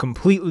 have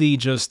completely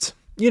just,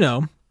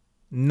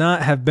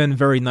 not have been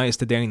very nice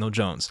to Daniel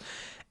Jones.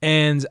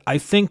 And I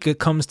think it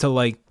comes to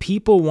like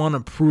people want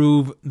to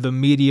prove the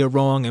media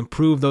wrong and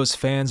prove those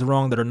fans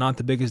wrong that are not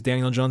the biggest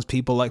Daniel Jones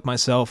people like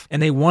myself. And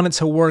they want it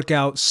to work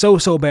out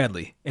so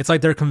badly. It's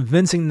like they're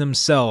convincing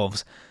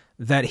themselves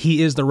that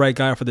he is the right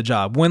guy for the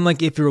job. When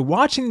like if you're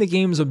watching the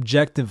games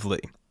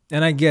objectively,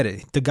 and I get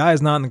it, the guy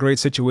is not in a great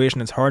situation.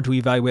 It's hard to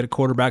evaluate a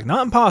quarterback.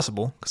 Not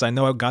impossible, because I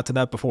know I've got to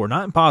that before.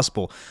 Not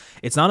impossible.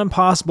 It's not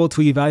impossible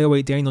to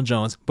evaluate Daniel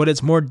Jones, but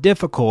it's more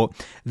difficult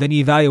than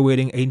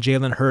evaluating a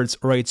Jalen Hurts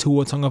or a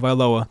Tua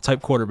Tagovailoa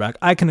type quarterback.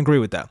 I can agree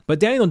with that.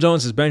 But Daniel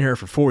Jones has been here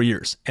for 4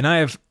 years, and I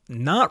have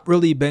not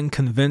really been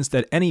convinced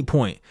at any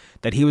point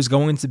that he was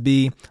going to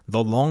be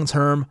the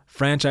long-term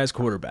franchise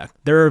quarterback.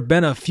 There have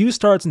been a few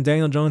starts in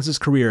Daniel Jones'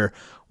 career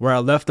where I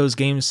left those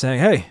games saying,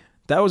 hey,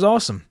 that was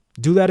awesome.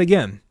 Do that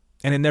again.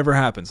 And it never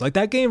happens. Like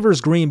that game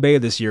versus Green Bay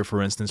this year,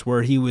 for instance,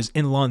 where he was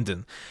in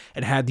London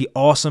and had the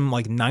awesome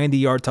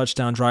 90-yard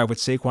touchdown drive with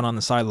Saquon on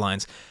the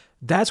sidelines.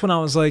 That's when I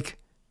was like,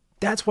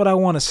 that's what I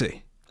want to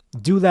see.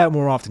 Do that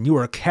more often. You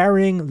are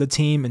carrying the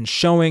team and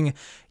showing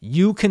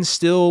you can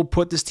still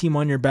put this team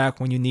on your back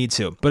when you need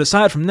to. But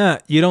aside from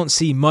that, you don't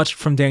see much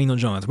from Daniel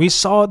Jones. We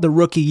saw it the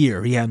rookie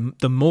year. He had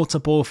the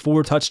multiple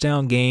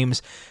 4-touchdown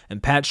games,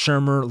 and Pat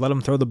Shurmur let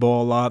him throw the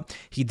ball a lot.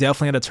 He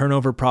definitely had a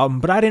turnover problem,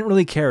 but I didn't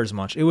really care as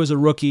much. It was a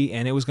rookie,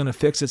 and it was going to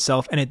fix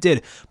itself, and it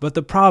did. But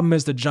the problem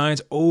is the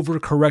Giants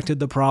overcorrected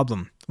the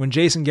problem. When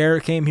Jason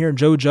Garrett came here and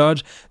Joe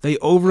Judge, they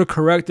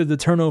overcorrected the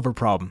turnover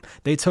problem.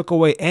 They took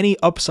away any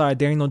upside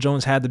Daniel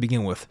Jones had to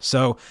begin with.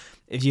 So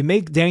if you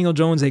make Daniel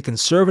Jones a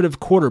conservative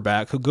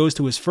quarterback who goes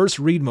to his first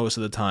read most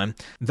of the time,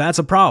 that's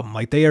a problem.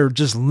 Like, they are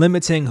just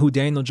limiting who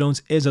Daniel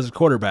Jones is as a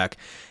quarterback.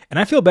 And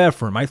I feel bad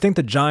for him. I think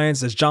the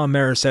Giants, as John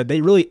Mara said,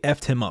 they really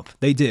effed him up.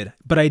 They did.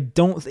 But I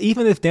don't,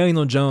 even if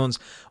Daniel Jones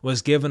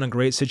was given a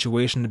great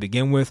situation to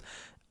begin with,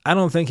 I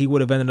don't think he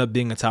would have ended up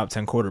being a top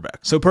 10 quarterback.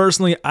 So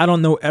personally, I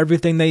don't know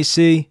everything they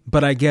see,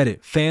 but I get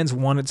it. Fans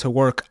want it to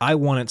work. I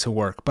want it to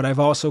work. But I've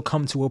also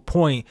come to a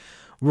point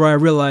where I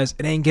realize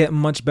it ain't getting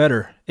much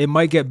better. It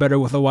might get better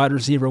with a wide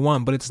receiver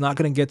one, but it's not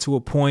going to get to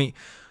a point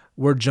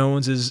where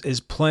Jones is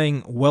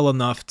playing well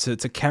enough to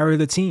carry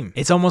the team.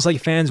 It's almost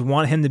like fans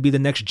want him to be the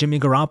next Jimmy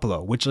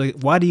Garoppolo, which, like,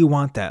 why do you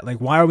want that? Like,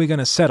 why are we going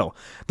to settle?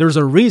 There's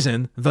a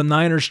reason the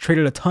Niners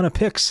traded a ton of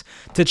picks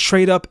to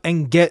trade up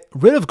and get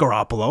rid of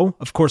Garoppolo.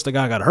 Of course, the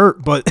guy got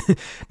hurt, but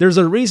there's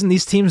a reason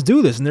these teams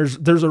do this, and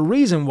there's a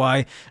reason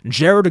why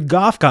Jared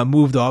Goff got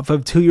moved off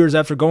of 2 years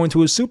after going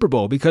to a Super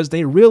Bowl, because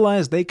they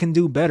realized they can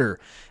do better.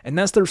 And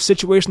that's the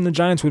situation the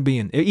Giants would be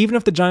in. Even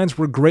if the Giants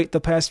were great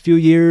the past few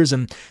years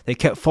and they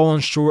kept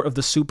falling short of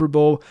the Super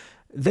Bowl,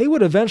 they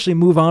would eventually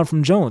move on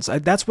from Jones.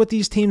 That's what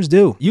these teams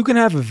do. You can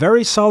have a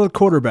very solid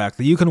quarterback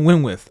that you can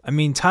win with. I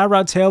mean,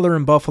 Tyrod Taylor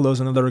in Buffalo is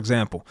another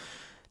example.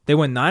 They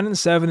went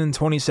 9-7 in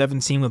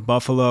 2017 with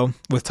Buffalo,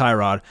 with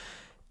Tyrod,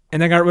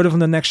 and they got rid of him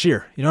the next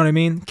year. You know what I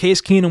mean? Case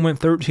Keenum went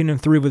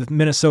 13-3 with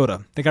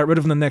Minnesota. They got rid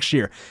of him the next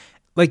year.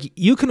 Like,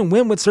 you can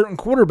win with certain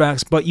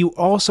quarterbacks, but you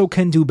also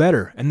can do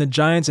better. And the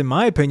Giants, in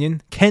my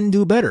opinion, can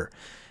do better.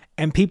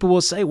 And people will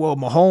say, well,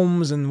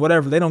 Mahomes and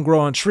whatever, they don't grow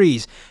on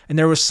trees. And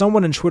there was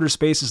someone in Twitter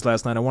Spaces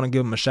last night. I want to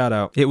give him a shout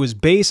out. It was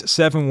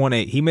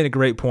Base718. He made a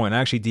great point. I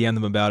actually DM'd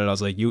him about it. I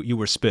was like, you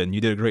were spitting. You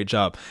did a great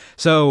job.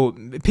 So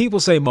people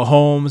say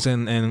Mahomes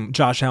and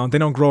Josh Allen, they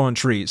don't grow on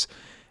trees.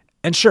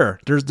 And sure,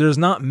 there's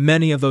not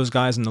many of those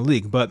guys in the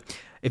league. But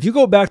if you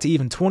go back to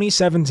even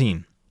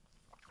 2017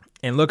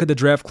 and look at the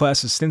draft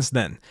classes since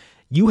then,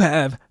 you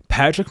have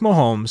Patrick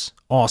Mahomes,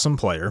 awesome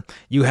player.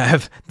 You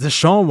have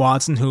Deshaun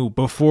Watson, who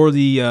before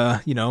the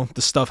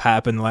the stuff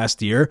happened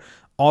last year,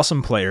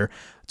 awesome player.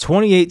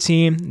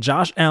 2018,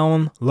 Josh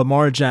Allen,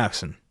 Lamar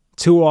Jackson,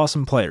 two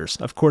awesome players.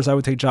 Of course, I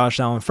would take Josh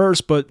Allen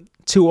first, but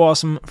two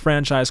awesome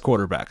franchise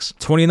quarterbacks.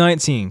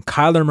 2019,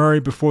 Kyler Murray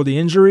before the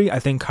injury. I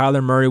think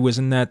Kyler Murray was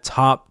in that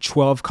top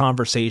 12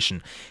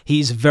 conversation.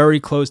 He's very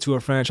close to a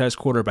franchise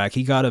quarterback.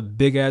 He got a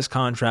big-ass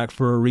contract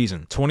for a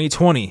reason.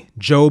 2020,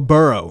 Joe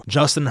Burrow,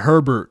 Justin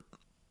Herbert,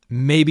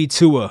 maybe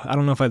Tua. I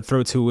don't know if I'd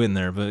throw Tua in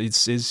there, but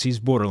he's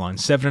borderline.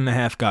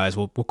 7.5 guys.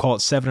 We'll call it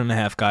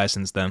 7.5 guys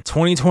since then.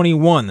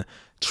 2021,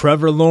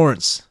 Trevor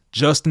Lawrence,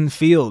 Justin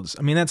Fields.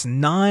 I mean, that's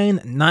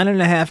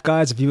 9.5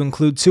 guys if you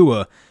include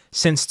Tua.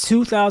 Since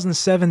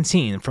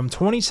 2017, from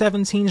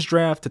 2017's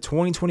draft to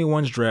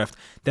 2021's draft,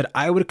 that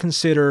I would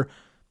consider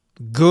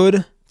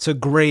good to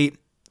great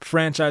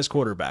franchise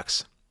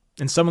quarterbacks.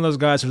 And some of those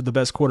guys are the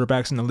best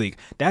quarterbacks in the league.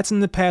 That's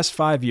in the past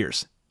 5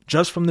 years,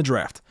 just from the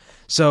draft.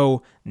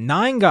 So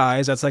 9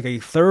 guys, that's like a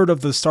third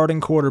of the starting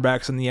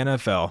quarterbacks in the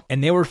NFL,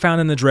 and they were found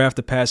in the draft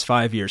the past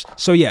 5 years.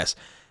 So yes,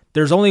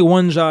 there's only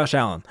one Josh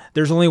Allen.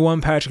 There's only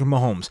one Patrick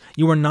Mahomes.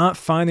 You are not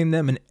finding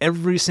them in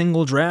every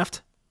single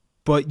draft,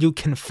 but you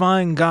can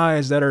find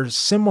guys that are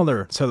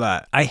similar to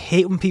that. I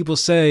hate when people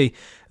say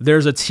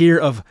there's a tier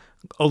of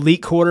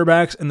elite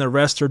quarterbacks and the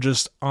rest are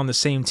just on the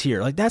same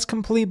tier. Like, that's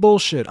complete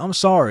bullshit. I'm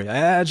sorry.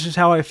 That's just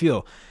how I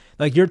feel.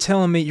 Like, you're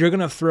telling me you're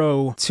going to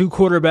throw 2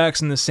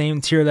 quarterbacks in the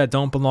same tier that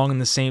don't belong in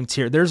the same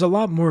tier. There's a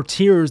lot more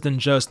tiers than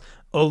just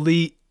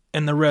elite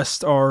and the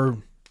rest are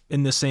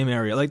in the same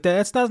area. Like,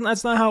 that's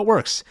not how it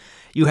works.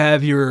 You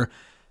have your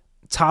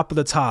top of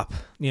the top,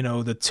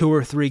 the 2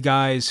 or 3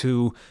 guys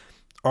who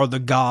are the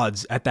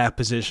gods at that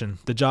position,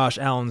 the Josh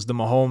Allens, the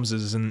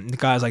Mahomeses, and the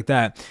guys like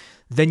that.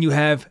 Then you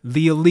have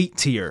the elite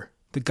tier,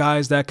 the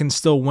guys that can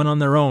still win on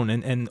their own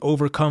and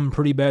overcome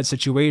pretty bad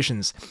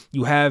situations.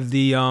 You have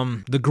the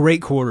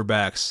great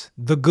quarterbacks,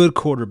 the good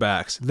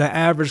quarterbacks, the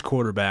average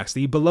quarterbacks,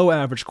 the below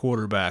average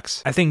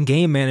quarterbacks. I think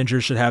game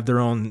managers should have their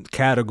own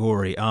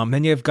category.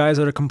 Then you have guys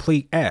that are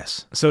complete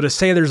ass. So to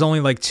say there's only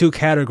like 2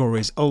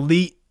 categories,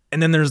 elite,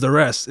 and then there's the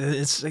rest,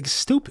 it's like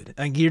stupid.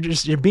 Like,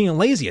 you're being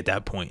lazy at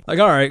that point. Like,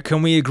 all right,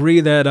 can we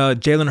agree that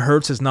Jalen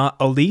Hurts is not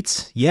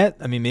elite yet?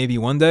 I mean, maybe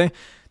one day.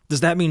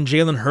 Does that mean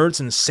Jalen Hurts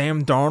and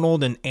Sam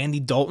Darnold and Andy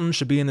Dalton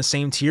should be in the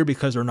same tier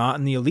because they're not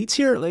in the elite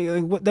tier?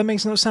 Like what? That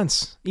makes no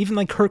sense. Even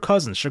like Kirk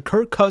Cousins. Should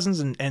Kirk Cousins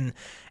and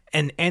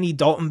Andy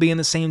Dalton be in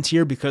the same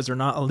tier because they're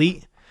not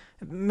elite?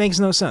 It makes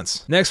no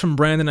sense. Next from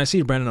Brandon. I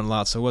see Brandon a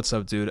lot, so what's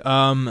up, dude?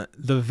 The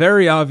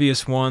very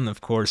obvious one,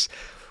 of course.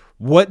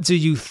 What do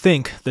you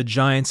think the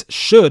Giants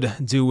should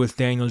do with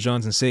Daniel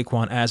Jones and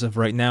Saquon as of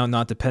right now,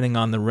 not depending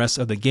on the rest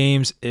of the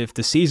games, if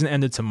the season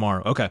ended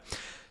tomorrow? Okay,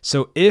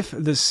 so if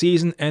the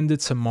season ended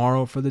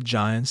tomorrow for the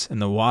Giants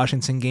and the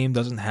Washington game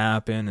doesn't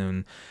happen,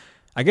 and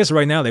I guess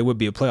right now they would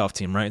be a playoff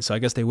team, right? So I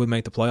guess they would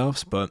make the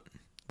playoffs, but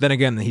then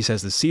again, he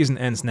says the season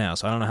ends now,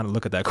 so I don't know how to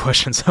look at that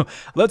question. So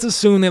let's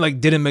assume they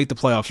didn't make the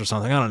playoffs or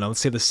something. I don't know. Let's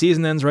say the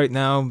season ends right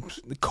now,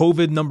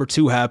 COVID number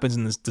 2 happens,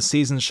 and the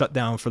season's shut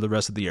down for the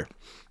rest of the year.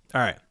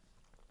 All right.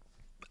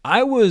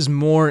 I was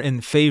more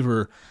in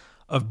favor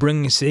of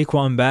bringing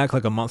Saquon back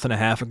like a month and a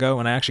half ago,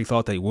 and I actually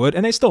thought they would,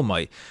 and they still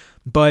might.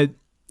 But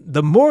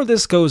the more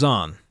this goes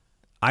on,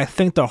 I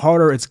think the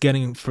harder it's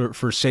getting for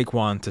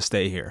Saquon to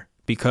stay here,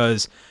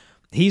 because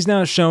he's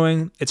now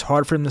showing it's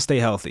hard for him to stay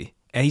healthy.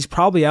 And he's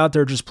probably out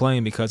there just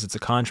playing because it's a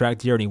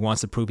contract year and he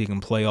wants to prove he can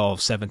play all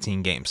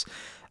 17 games.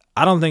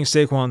 I don't think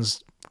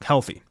Saquon's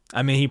healthy.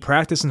 I mean, he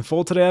practiced in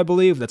full today, I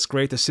believe. That's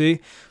great to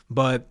see.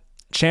 But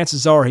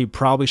chances are he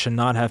probably should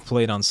not have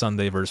played on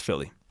Sunday versus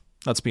Philly.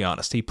 Let's be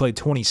honest. He played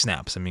 20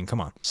 snaps. I mean, come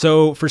on.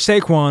 So for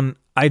Saquon,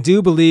 I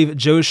do believe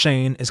Joe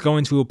Schoen is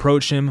going to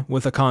approach him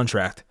with a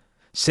contract.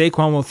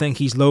 Saquon will think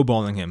he's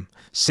lowballing him.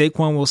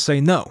 Saquon will say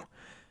no.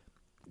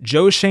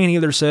 Joe Schoen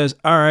either says,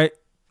 all right,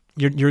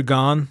 you're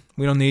gone,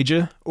 we don't need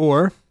you,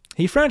 or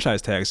he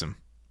franchise tags him.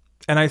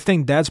 And I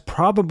think that's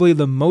probably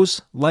the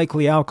most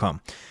likely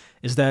outcome,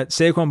 is that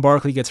Saquon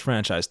Barkley gets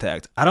franchise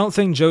tagged. I don't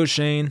think Joe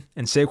Schoen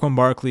and Saquon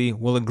Barkley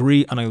will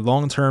agree on a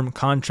long-term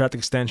contract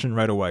extension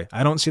right away.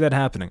 I don't see that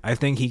happening. I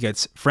think he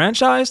gets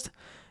franchised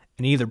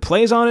and he either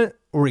plays on it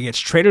or he gets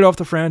traded off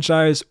the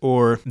franchise,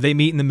 or they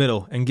meet in the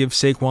middle and give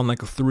Saquon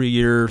like a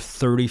 3-year,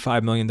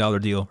 $35 million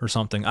deal or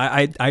something.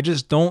 I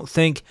just don't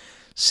think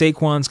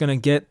Saquon's going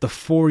to get the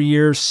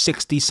 4-year,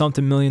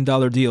 $60-something million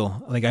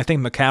deal. I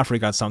think McCaffrey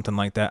got something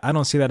like that. I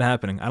don't see that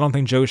happening. I don't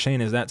think Joe Schoen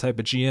is that type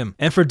of GM.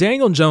 And for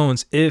Daniel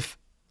Jones,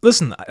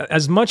 listen,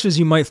 as much as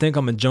you might think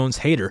I'm a Jones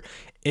hater,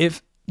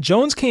 if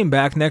Jones came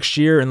back next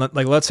year and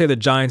let's say the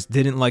Giants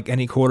didn't like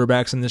any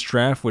quarterbacks in this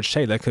draft, which,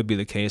 hey, that could be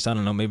the case. I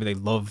don't know. Maybe they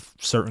love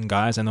certain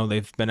guys. I know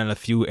they've been at a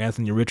few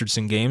Anthony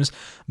Richardson games,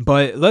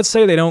 but let's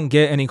say they don't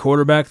get any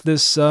quarterback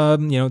this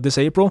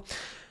April.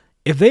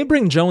 If they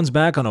bring Jones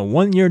back on a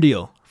 1-year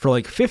deal for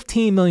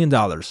 $15 million,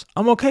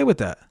 I'm okay with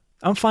that.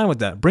 I'm fine with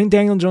that. Bring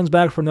Daniel Jones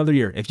back for another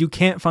year if you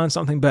can't find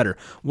something better.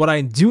 What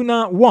I do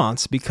not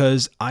want,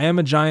 because I am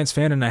a Giants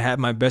fan and I have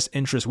my best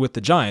interest with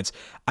the Giants,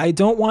 I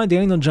don't want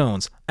Daniel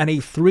Jones on a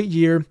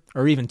 3-year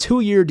or even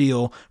 2-year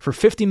deal for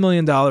 $50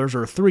 million or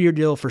a 3-year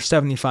deal for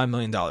 $75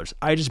 million.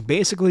 I just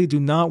basically do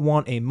not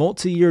want a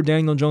multi-year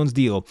Daniel Jones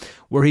deal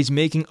where he's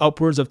making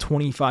upwards of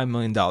 $25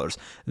 million.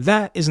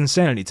 That is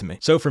insanity to me.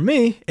 So for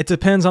me, it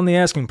depends on the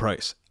asking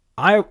price.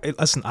 I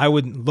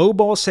would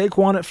lowball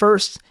Saquon at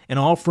first and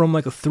offer him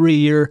a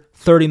 3-year,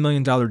 $30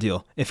 million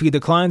deal. If he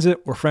declines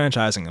it, we're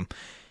franchising him.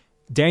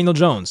 Daniel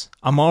Jones,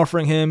 I'm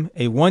offering him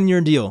a 1-year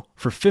deal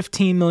for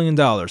 $15 million.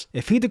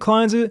 If he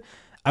declines it,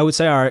 I would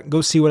say, all right, go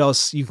see what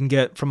else you can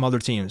get from other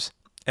teams.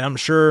 And I'm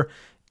sure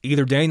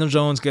either Daniel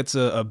Jones gets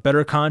a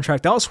better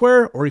contract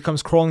elsewhere, or he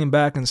comes crawling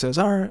back and says,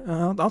 all right,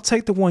 I'll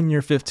take the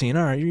 1-year 15.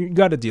 All right, you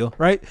got a deal,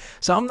 right?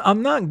 So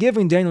I'm not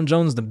giving Daniel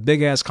Jones the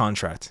big-ass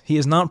contract. He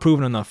has not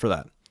proven enough for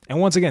that. And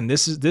once again,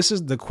 this is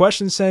the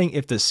question saying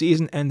if the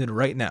season ended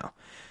right now.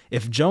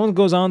 If Jones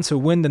goes on to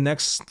win the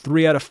next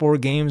 3 out of 4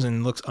 games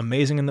and looks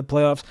amazing in the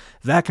playoffs,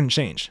 that can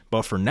change.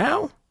 But for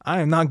now,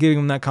 I am not giving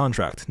him that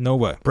contract. No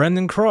way.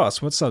 Brendan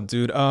Cross, what's up,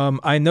 dude?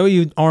 I know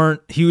you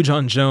aren't huge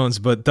on Jones,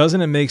 but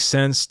doesn't it make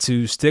sense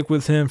to stick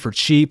with him for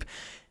cheap?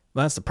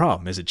 Well, that's the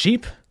problem. Is it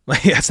cheap?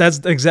 Yes, that's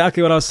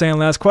exactly what I was saying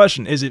last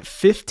question. Is it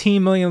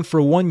 $15 million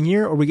for 1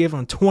 year, or we gave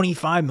him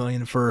 $25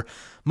 million for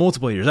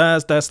multiple years?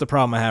 That's the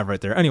problem I have right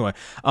there. Anyway,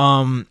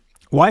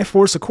 why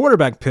force a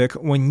quarterback pick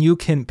when you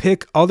can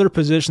pick other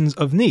positions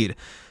of need?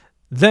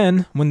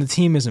 Then, when the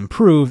team is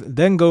improved,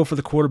 then go for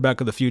the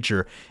quarterback of the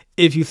future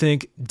if you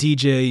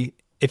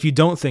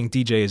don't think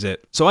DJ is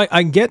it. So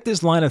I get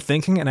this line of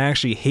thinking, and I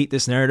actually hate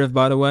this narrative,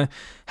 by the way,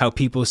 how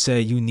people say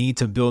you need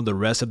to build the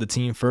rest of the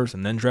team first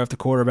and then draft a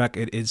quarterback.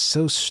 It is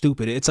so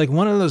stupid. It's like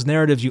one of those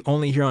narratives you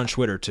only hear on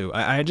Twitter, too.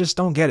 I just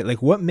don't get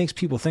it. What makes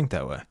people think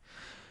that way?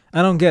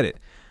 I don't get it.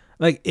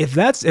 If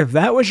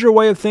that was your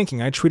way of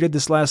thinking, I tweeted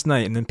this last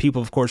night, and then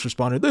people, of course,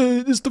 responded,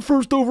 it's the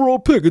first overall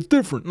pick, it's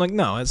different.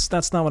 No,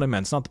 that's not what I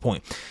meant. It's not the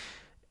point.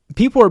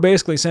 People are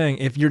basically saying,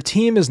 if your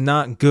team is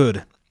not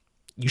good,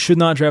 you should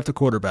not draft a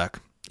quarterback.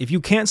 If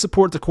you can't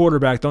support the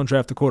quarterback, don't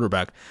draft the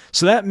quarterback.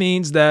 So that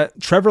means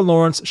that Trevor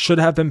Lawrence should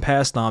have been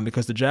passed on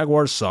because the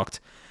Jaguars sucked.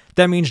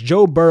 That means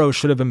Joe Burrow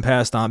should have been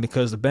passed on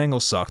because the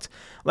Bengals sucked.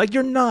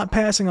 You're not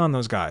passing on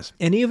those guys.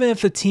 And even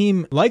if the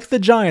team, like the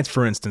Giants,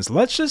 for instance,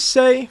 let's just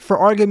say, for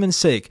argument's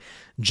sake,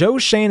 Joe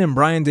Schoen and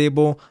Brian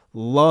Daboll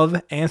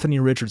love Anthony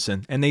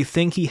Richardson, and they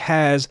think he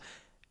has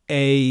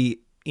a,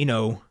 I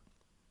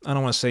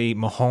don't want to say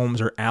Mahomes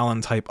or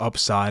Allen type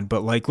upside,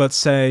 but let's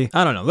say,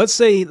 I don't know, let's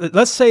say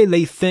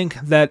they think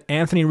that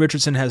Anthony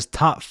Richardson has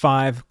top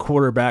 5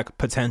 quarterback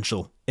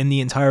potential in the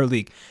entire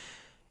league.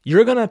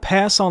 You're going to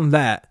pass on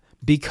that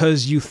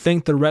because you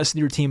think the rest of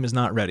your team is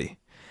not ready.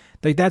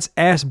 Like, that's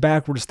ass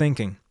backwards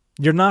thinking.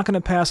 You're not going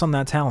to pass on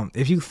that talent.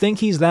 If you think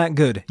he's that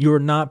good, you are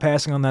not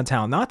passing on that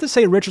talent. Not to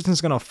say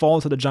Richardson's going to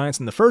fall to the Giants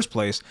in the first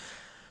place,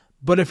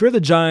 but if you're the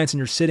Giants and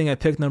you're sitting at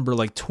pick number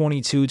like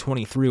 22,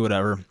 23,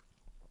 whatever,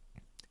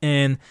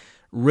 and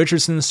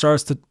Richardson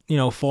starts to,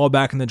 fall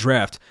back in the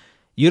draft,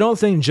 you don't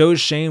think Joe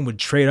Shane would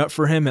trade up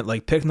for him at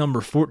like pick number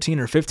 14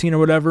 or 15 or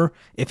whatever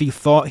if he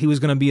thought he was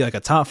going to be like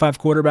a top 5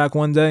 quarterback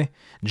one day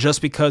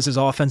just because his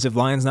offensive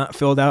line's not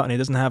filled out and he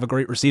doesn't have a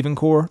great receiving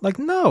core? Like,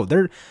 no,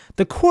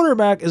 the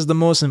quarterback is the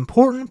most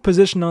important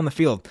position on the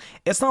field.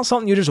 It's not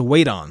something you just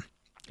wait on.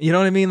 You know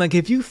what I mean? Like,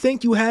 if you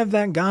think you have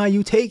that guy,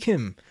 you take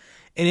him.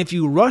 And if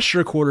you rush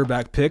your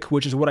quarterback pick,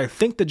 which is what I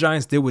think the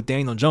Giants did with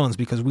Daniel Jones,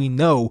 because we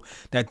know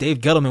that Dave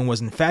Gettleman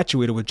was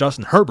infatuated with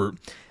Justin Herbert,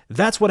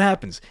 that's what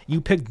happens.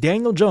 You pick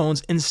Daniel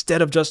Jones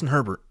instead of Justin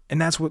Herbert.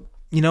 And that's what,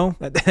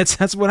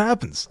 that's what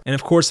happens. And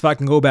of course, if I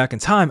can go back in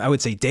time, I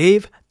would say,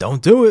 Dave,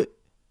 don't do it.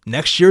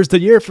 Next year's the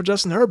year for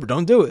Justin Herbert.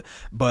 Don't do it.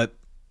 But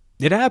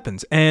it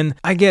happens. And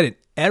I get it.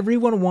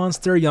 Everyone wants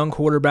their young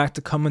quarterback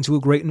to come into a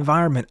great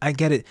environment. I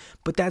get it.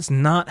 But that's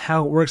not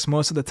how it works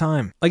most of the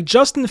time. Like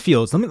Justin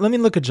Fields. Let me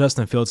look at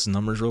Justin Fields'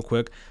 numbers real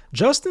quick.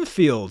 Justin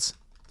Fields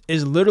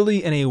is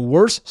literally in a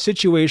worse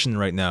situation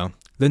right now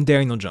than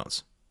Daniel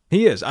Jones.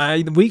 He is.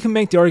 We can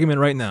make the argument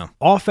right now.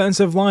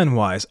 Offensive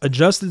line-wise,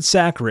 adjusted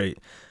sack rate.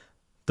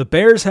 The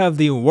Bears have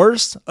the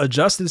worst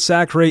adjusted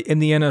sack rate in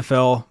the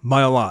NFL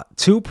by a lot,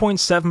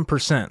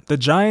 2.7%. The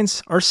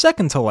Giants are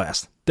second to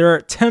last. They're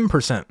at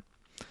 10%.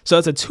 So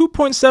that's a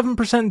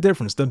 2.7%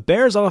 difference. The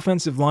Bears'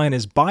 offensive line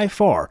is by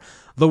far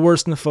the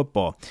worst in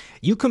football.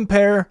 You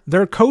compare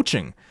their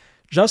coaching.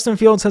 Justin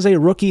Fields has a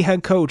rookie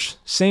head coach.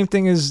 Same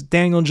thing as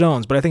Daniel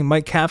Jones, but I think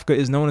Mike Kafka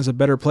is known as a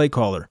better play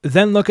caller.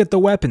 Then look at the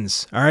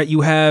weapons. All right,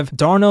 you have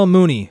Darnell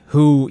Mooney,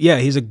 who,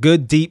 he's a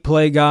good deep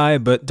play guy,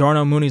 but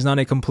Darnell Mooney's not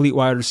a complete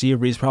wide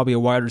receiver. He's probably a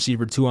wide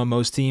receiver 2 on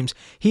most teams.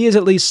 He is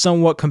at least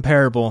somewhat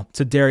comparable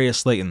to Darius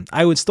Slayton.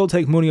 I would still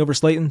take Mooney over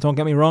Slayton, don't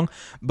get me wrong,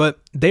 but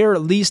they are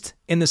at least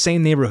in the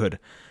same neighborhood.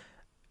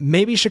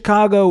 Maybe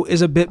Chicago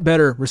is a bit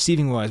better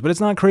receiving-wise, but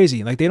it's not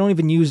crazy. Like, they don't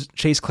even use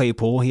Chase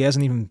Claypool. He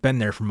hasn't even been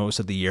there for most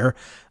of the year.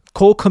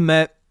 Cole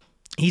Kmet,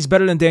 he's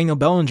better than Daniel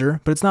Bellinger,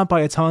 but it's not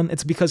by a ton.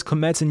 It's because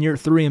Kmet's in year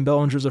 3 and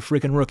Bellinger's a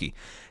freaking rookie.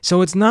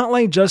 So it's not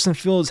like Justin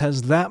Fields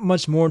has that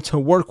much more to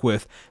work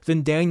with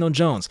than Daniel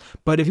Jones.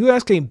 But if you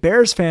ask a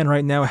Bears fan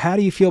right now, how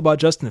do you feel about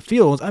Justin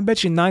Fields? I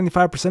bet you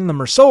 95% of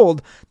them are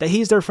sold that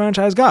he's their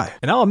franchise guy.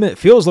 And I'll admit,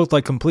 Fields looked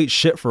like complete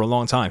shit for a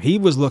long time. He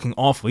was looking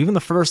awful. Even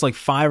the first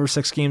 5 or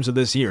 6 games of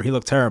this year, he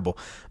looked terrible.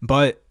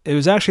 But it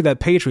was actually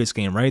that Patriots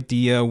game, right?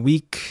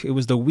 It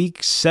was the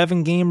week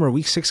 7 game or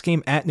week 6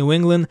 game at New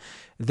England.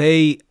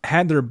 They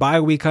had their bye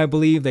week, I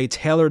believe. They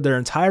tailored their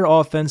entire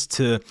offense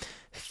to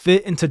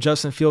fit into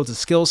Justin Fields'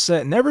 skill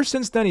set. And ever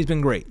since then, he's been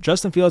great.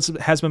 Justin Fields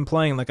has been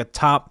playing like a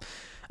top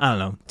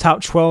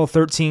 12,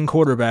 13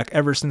 quarterback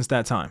ever since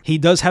that time. He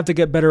does have to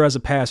get better as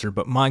a passer,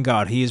 but my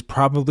God, he is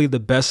probably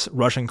the best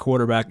rushing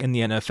quarterback in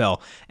the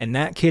NFL. And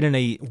that kid in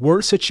a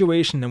worse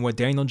situation than what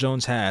Daniel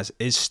Jones has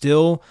is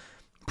still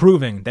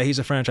proving that he's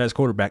a franchise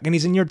quarterback. And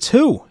he's in year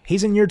 2.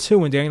 He's in year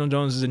 2 and Daniel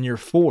Jones is in year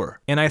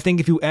 4. And I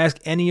think if you ask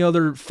any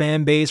other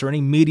fan base or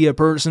any media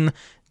person,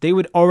 they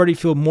would already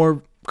feel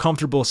more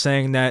comfortable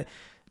saying that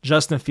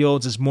Justin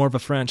Fields is more of a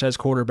franchise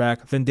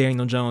quarterback than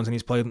Daniel Jones, and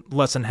he's played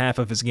less than half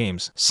of his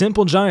games.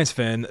 Simple Giants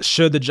fan,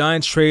 should the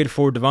Giants trade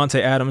for Devontae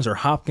Adams or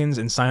Hopkins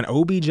and sign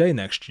OBJ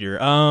next year?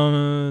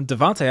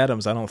 Devontae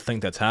Adams, I don't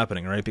think that's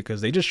happening, right?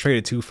 Because they just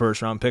traded 2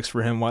 first-round picks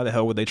for him. Why the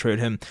hell would they trade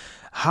him?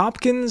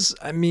 Hopkins,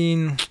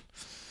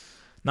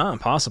 not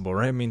impossible,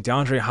 right?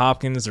 DeAndre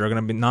Hopkins, they're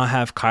going to not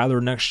have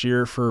Kyler next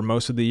year for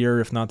most of the year,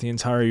 if not the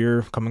entire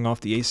year, coming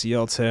off the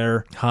ACL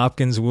tear.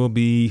 Hopkins will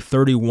be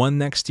 31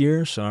 next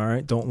year, so all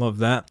right, don't love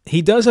that.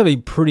 He does have a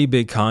pretty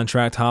big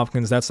contract,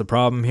 Hopkins. That's the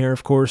problem here,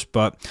 of course,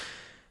 but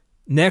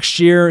next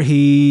year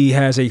he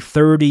has a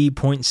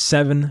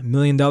 $30.7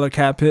 million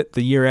cap hit.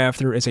 The year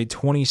after is a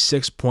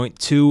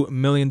 $26.2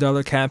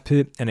 million cap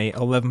hit and a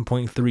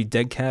 $11.3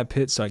 dead cap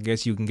hit, so I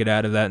guess you can get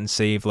out of that and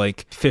save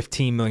like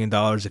 $15 million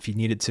if you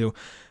needed to.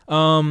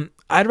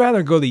 I'd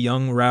rather go the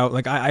young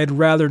route. I'd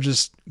rather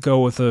just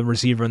go with a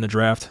receiver in the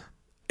draft.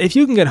 If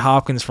you can get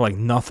Hopkins for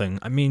nothing,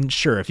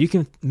 sure, if you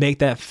can make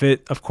that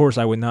fit, of course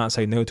I would not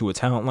say no to a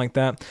talent like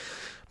that.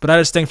 But I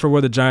just think for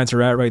where the Giants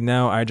are at right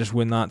now, I just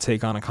would not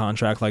take on a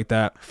contract like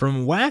that.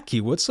 From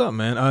Wacky, what's up,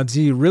 man?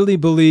 Do you really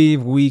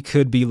believe we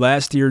could be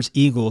last year's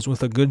Eagles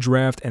with a good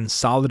draft and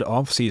solid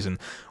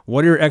offseason?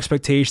 What are your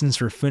expectations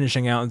for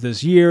finishing out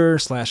this year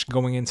 /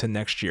 going into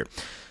next year?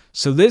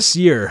 So this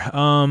year,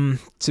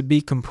 to be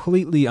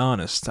completely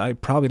honest, I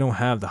probably don't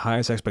have the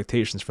highest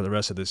expectations for the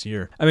rest of this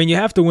year. You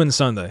have to win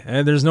Sunday,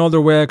 and there's no other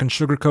way I can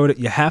sugarcoat it.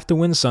 You have to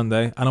win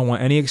Sunday. I don't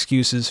want any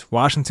excuses.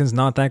 Washington's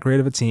not that great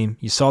of a team.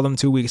 You saw them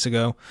 2 weeks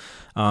ago.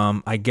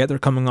 I get they're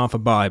coming off a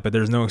bye, but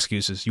there's no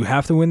excuses. You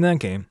have to win that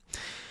game.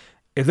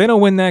 If they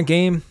don't win that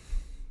game,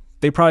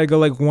 they probably go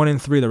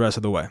 1-3 the rest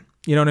of the way.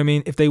 You know what I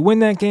mean? If they win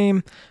that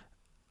game,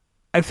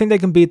 I think they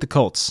can beat the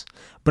Colts.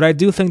 But I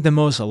do think the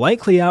most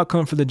likely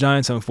outcome for the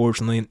Giants,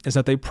 unfortunately, is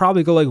that they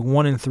probably go like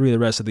 1-3 the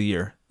rest of the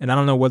year. And I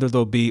don't know whether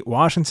they'll beat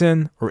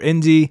Washington or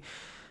Indy.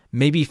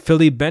 Maybe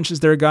Philly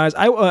benches their guys.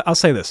 I'll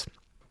say this.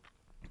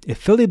 If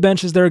Philly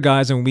benches their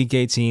guys in Week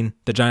 18,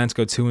 the Giants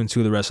go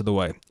 2-2 the rest of the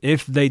way.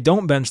 If they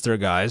don't bench their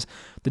guys,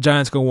 the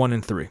Giants go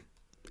 1-3.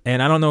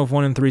 And I don't know if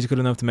 1-3 is good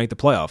enough to make the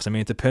playoffs. I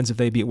mean, it depends if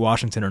they beat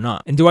Washington or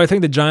not. And do I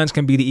think the Giants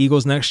can be the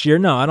Eagles next year?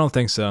 No, I don't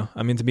think so.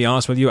 I mean, to be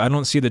honest with you, I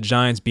don't see the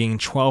Giants being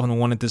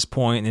 12-1 at this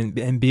point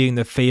and being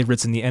the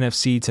favorites in the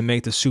NFC to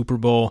make the Super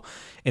Bowl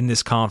in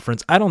this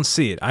conference. I don't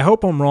see it. I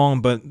hope I'm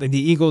wrong, but the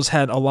Eagles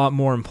had a lot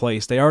more in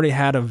place. They already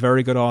had a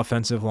very good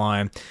offensive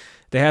line.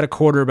 They had a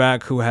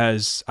quarterback who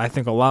has, I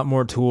think, a lot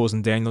more tools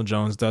than Daniel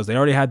Jones does. They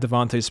already had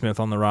Devontae Smith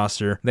on the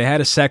roster. They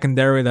had a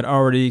secondary that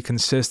already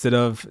consisted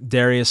of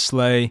Darius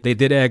Slay. They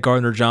did add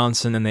Gardner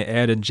Johnson, and they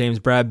added James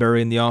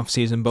Bradbury in the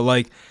offseason. But,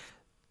 like,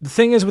 the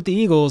thing is with the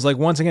Eagles, like,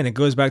 once again, it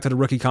goes back to the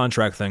rookie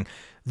contract thing.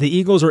 The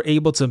Eagles are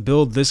able to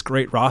build this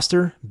great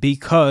roster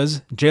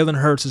because Jalen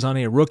Hurts is on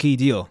a rookie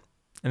deal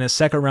and a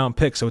second-round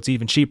pick, so it's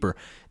even cheaper.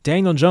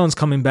 Daniel Jones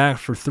coming back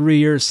for 3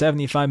 years,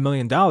 $75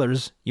 million,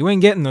 you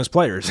ain't getting those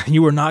players.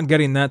 You are not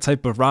getting that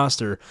type of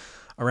roster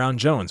around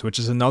Jones, which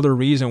is another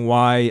reason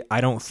why I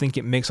don't think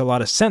it makes a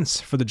lot of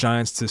sense for the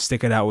Giants to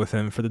stick it out with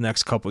him for the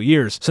next couple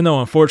years. So no,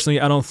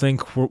 unfortunately, I don't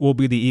think we'll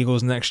be the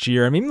Eagles next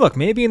year. I mean, look,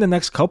 maybe in the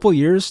next couple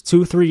years,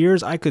 2-3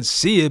 years, I could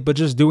see it, but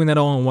just doing that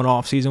all in one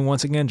offseason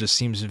once again just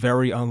seems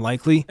very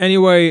unlikely.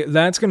 Anyway,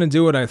 that's going to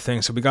do it, I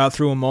think. So we got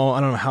through them all.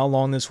 I don't know how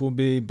long this will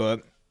be,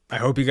 but I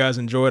hope you guys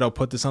enjoyed. I'll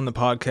put this on the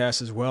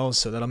podcast as well,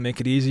 so that'll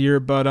make it easier.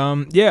 But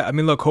yeah, I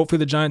mean, look, hopefully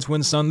the Giants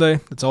win Sunday.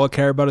 That's all I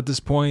care about at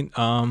this point.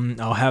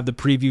 I'll have the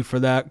preview for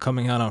that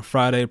coming out on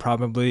Friday,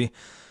 probably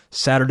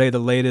Saturday the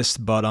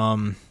latest. But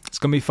it's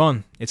gonna be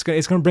fun. It's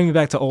gonna bring me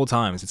back to old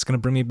times. It's gonna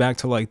bring me back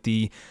to like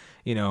the,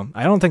 you know,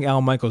 I don't think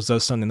Al Michaels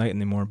does Sunday night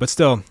anymore, but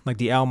still, like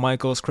the Al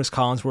Michaels, Chris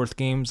Collinsworth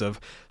games of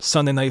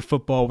Sunday Night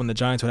Football when the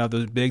Giants would have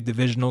those big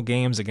divisional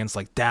games against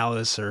like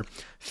Dallas or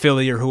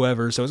Philly or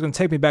whoever. So it's going to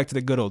take me back to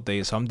the good old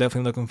days. So I'm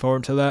definitely looking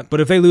forward to that.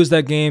 But if they lose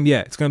that game, yeah,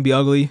 it's going to be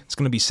ugly. It's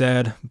going to be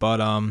sad. But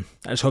I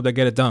just hope they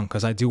get it done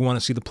because I do want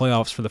to see the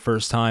playoffs for the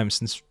first time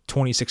since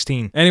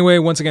 2016. Anyway,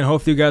 once again,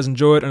 hopefully you guys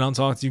enjoy it, and I'll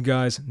talk to you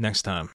guys next time.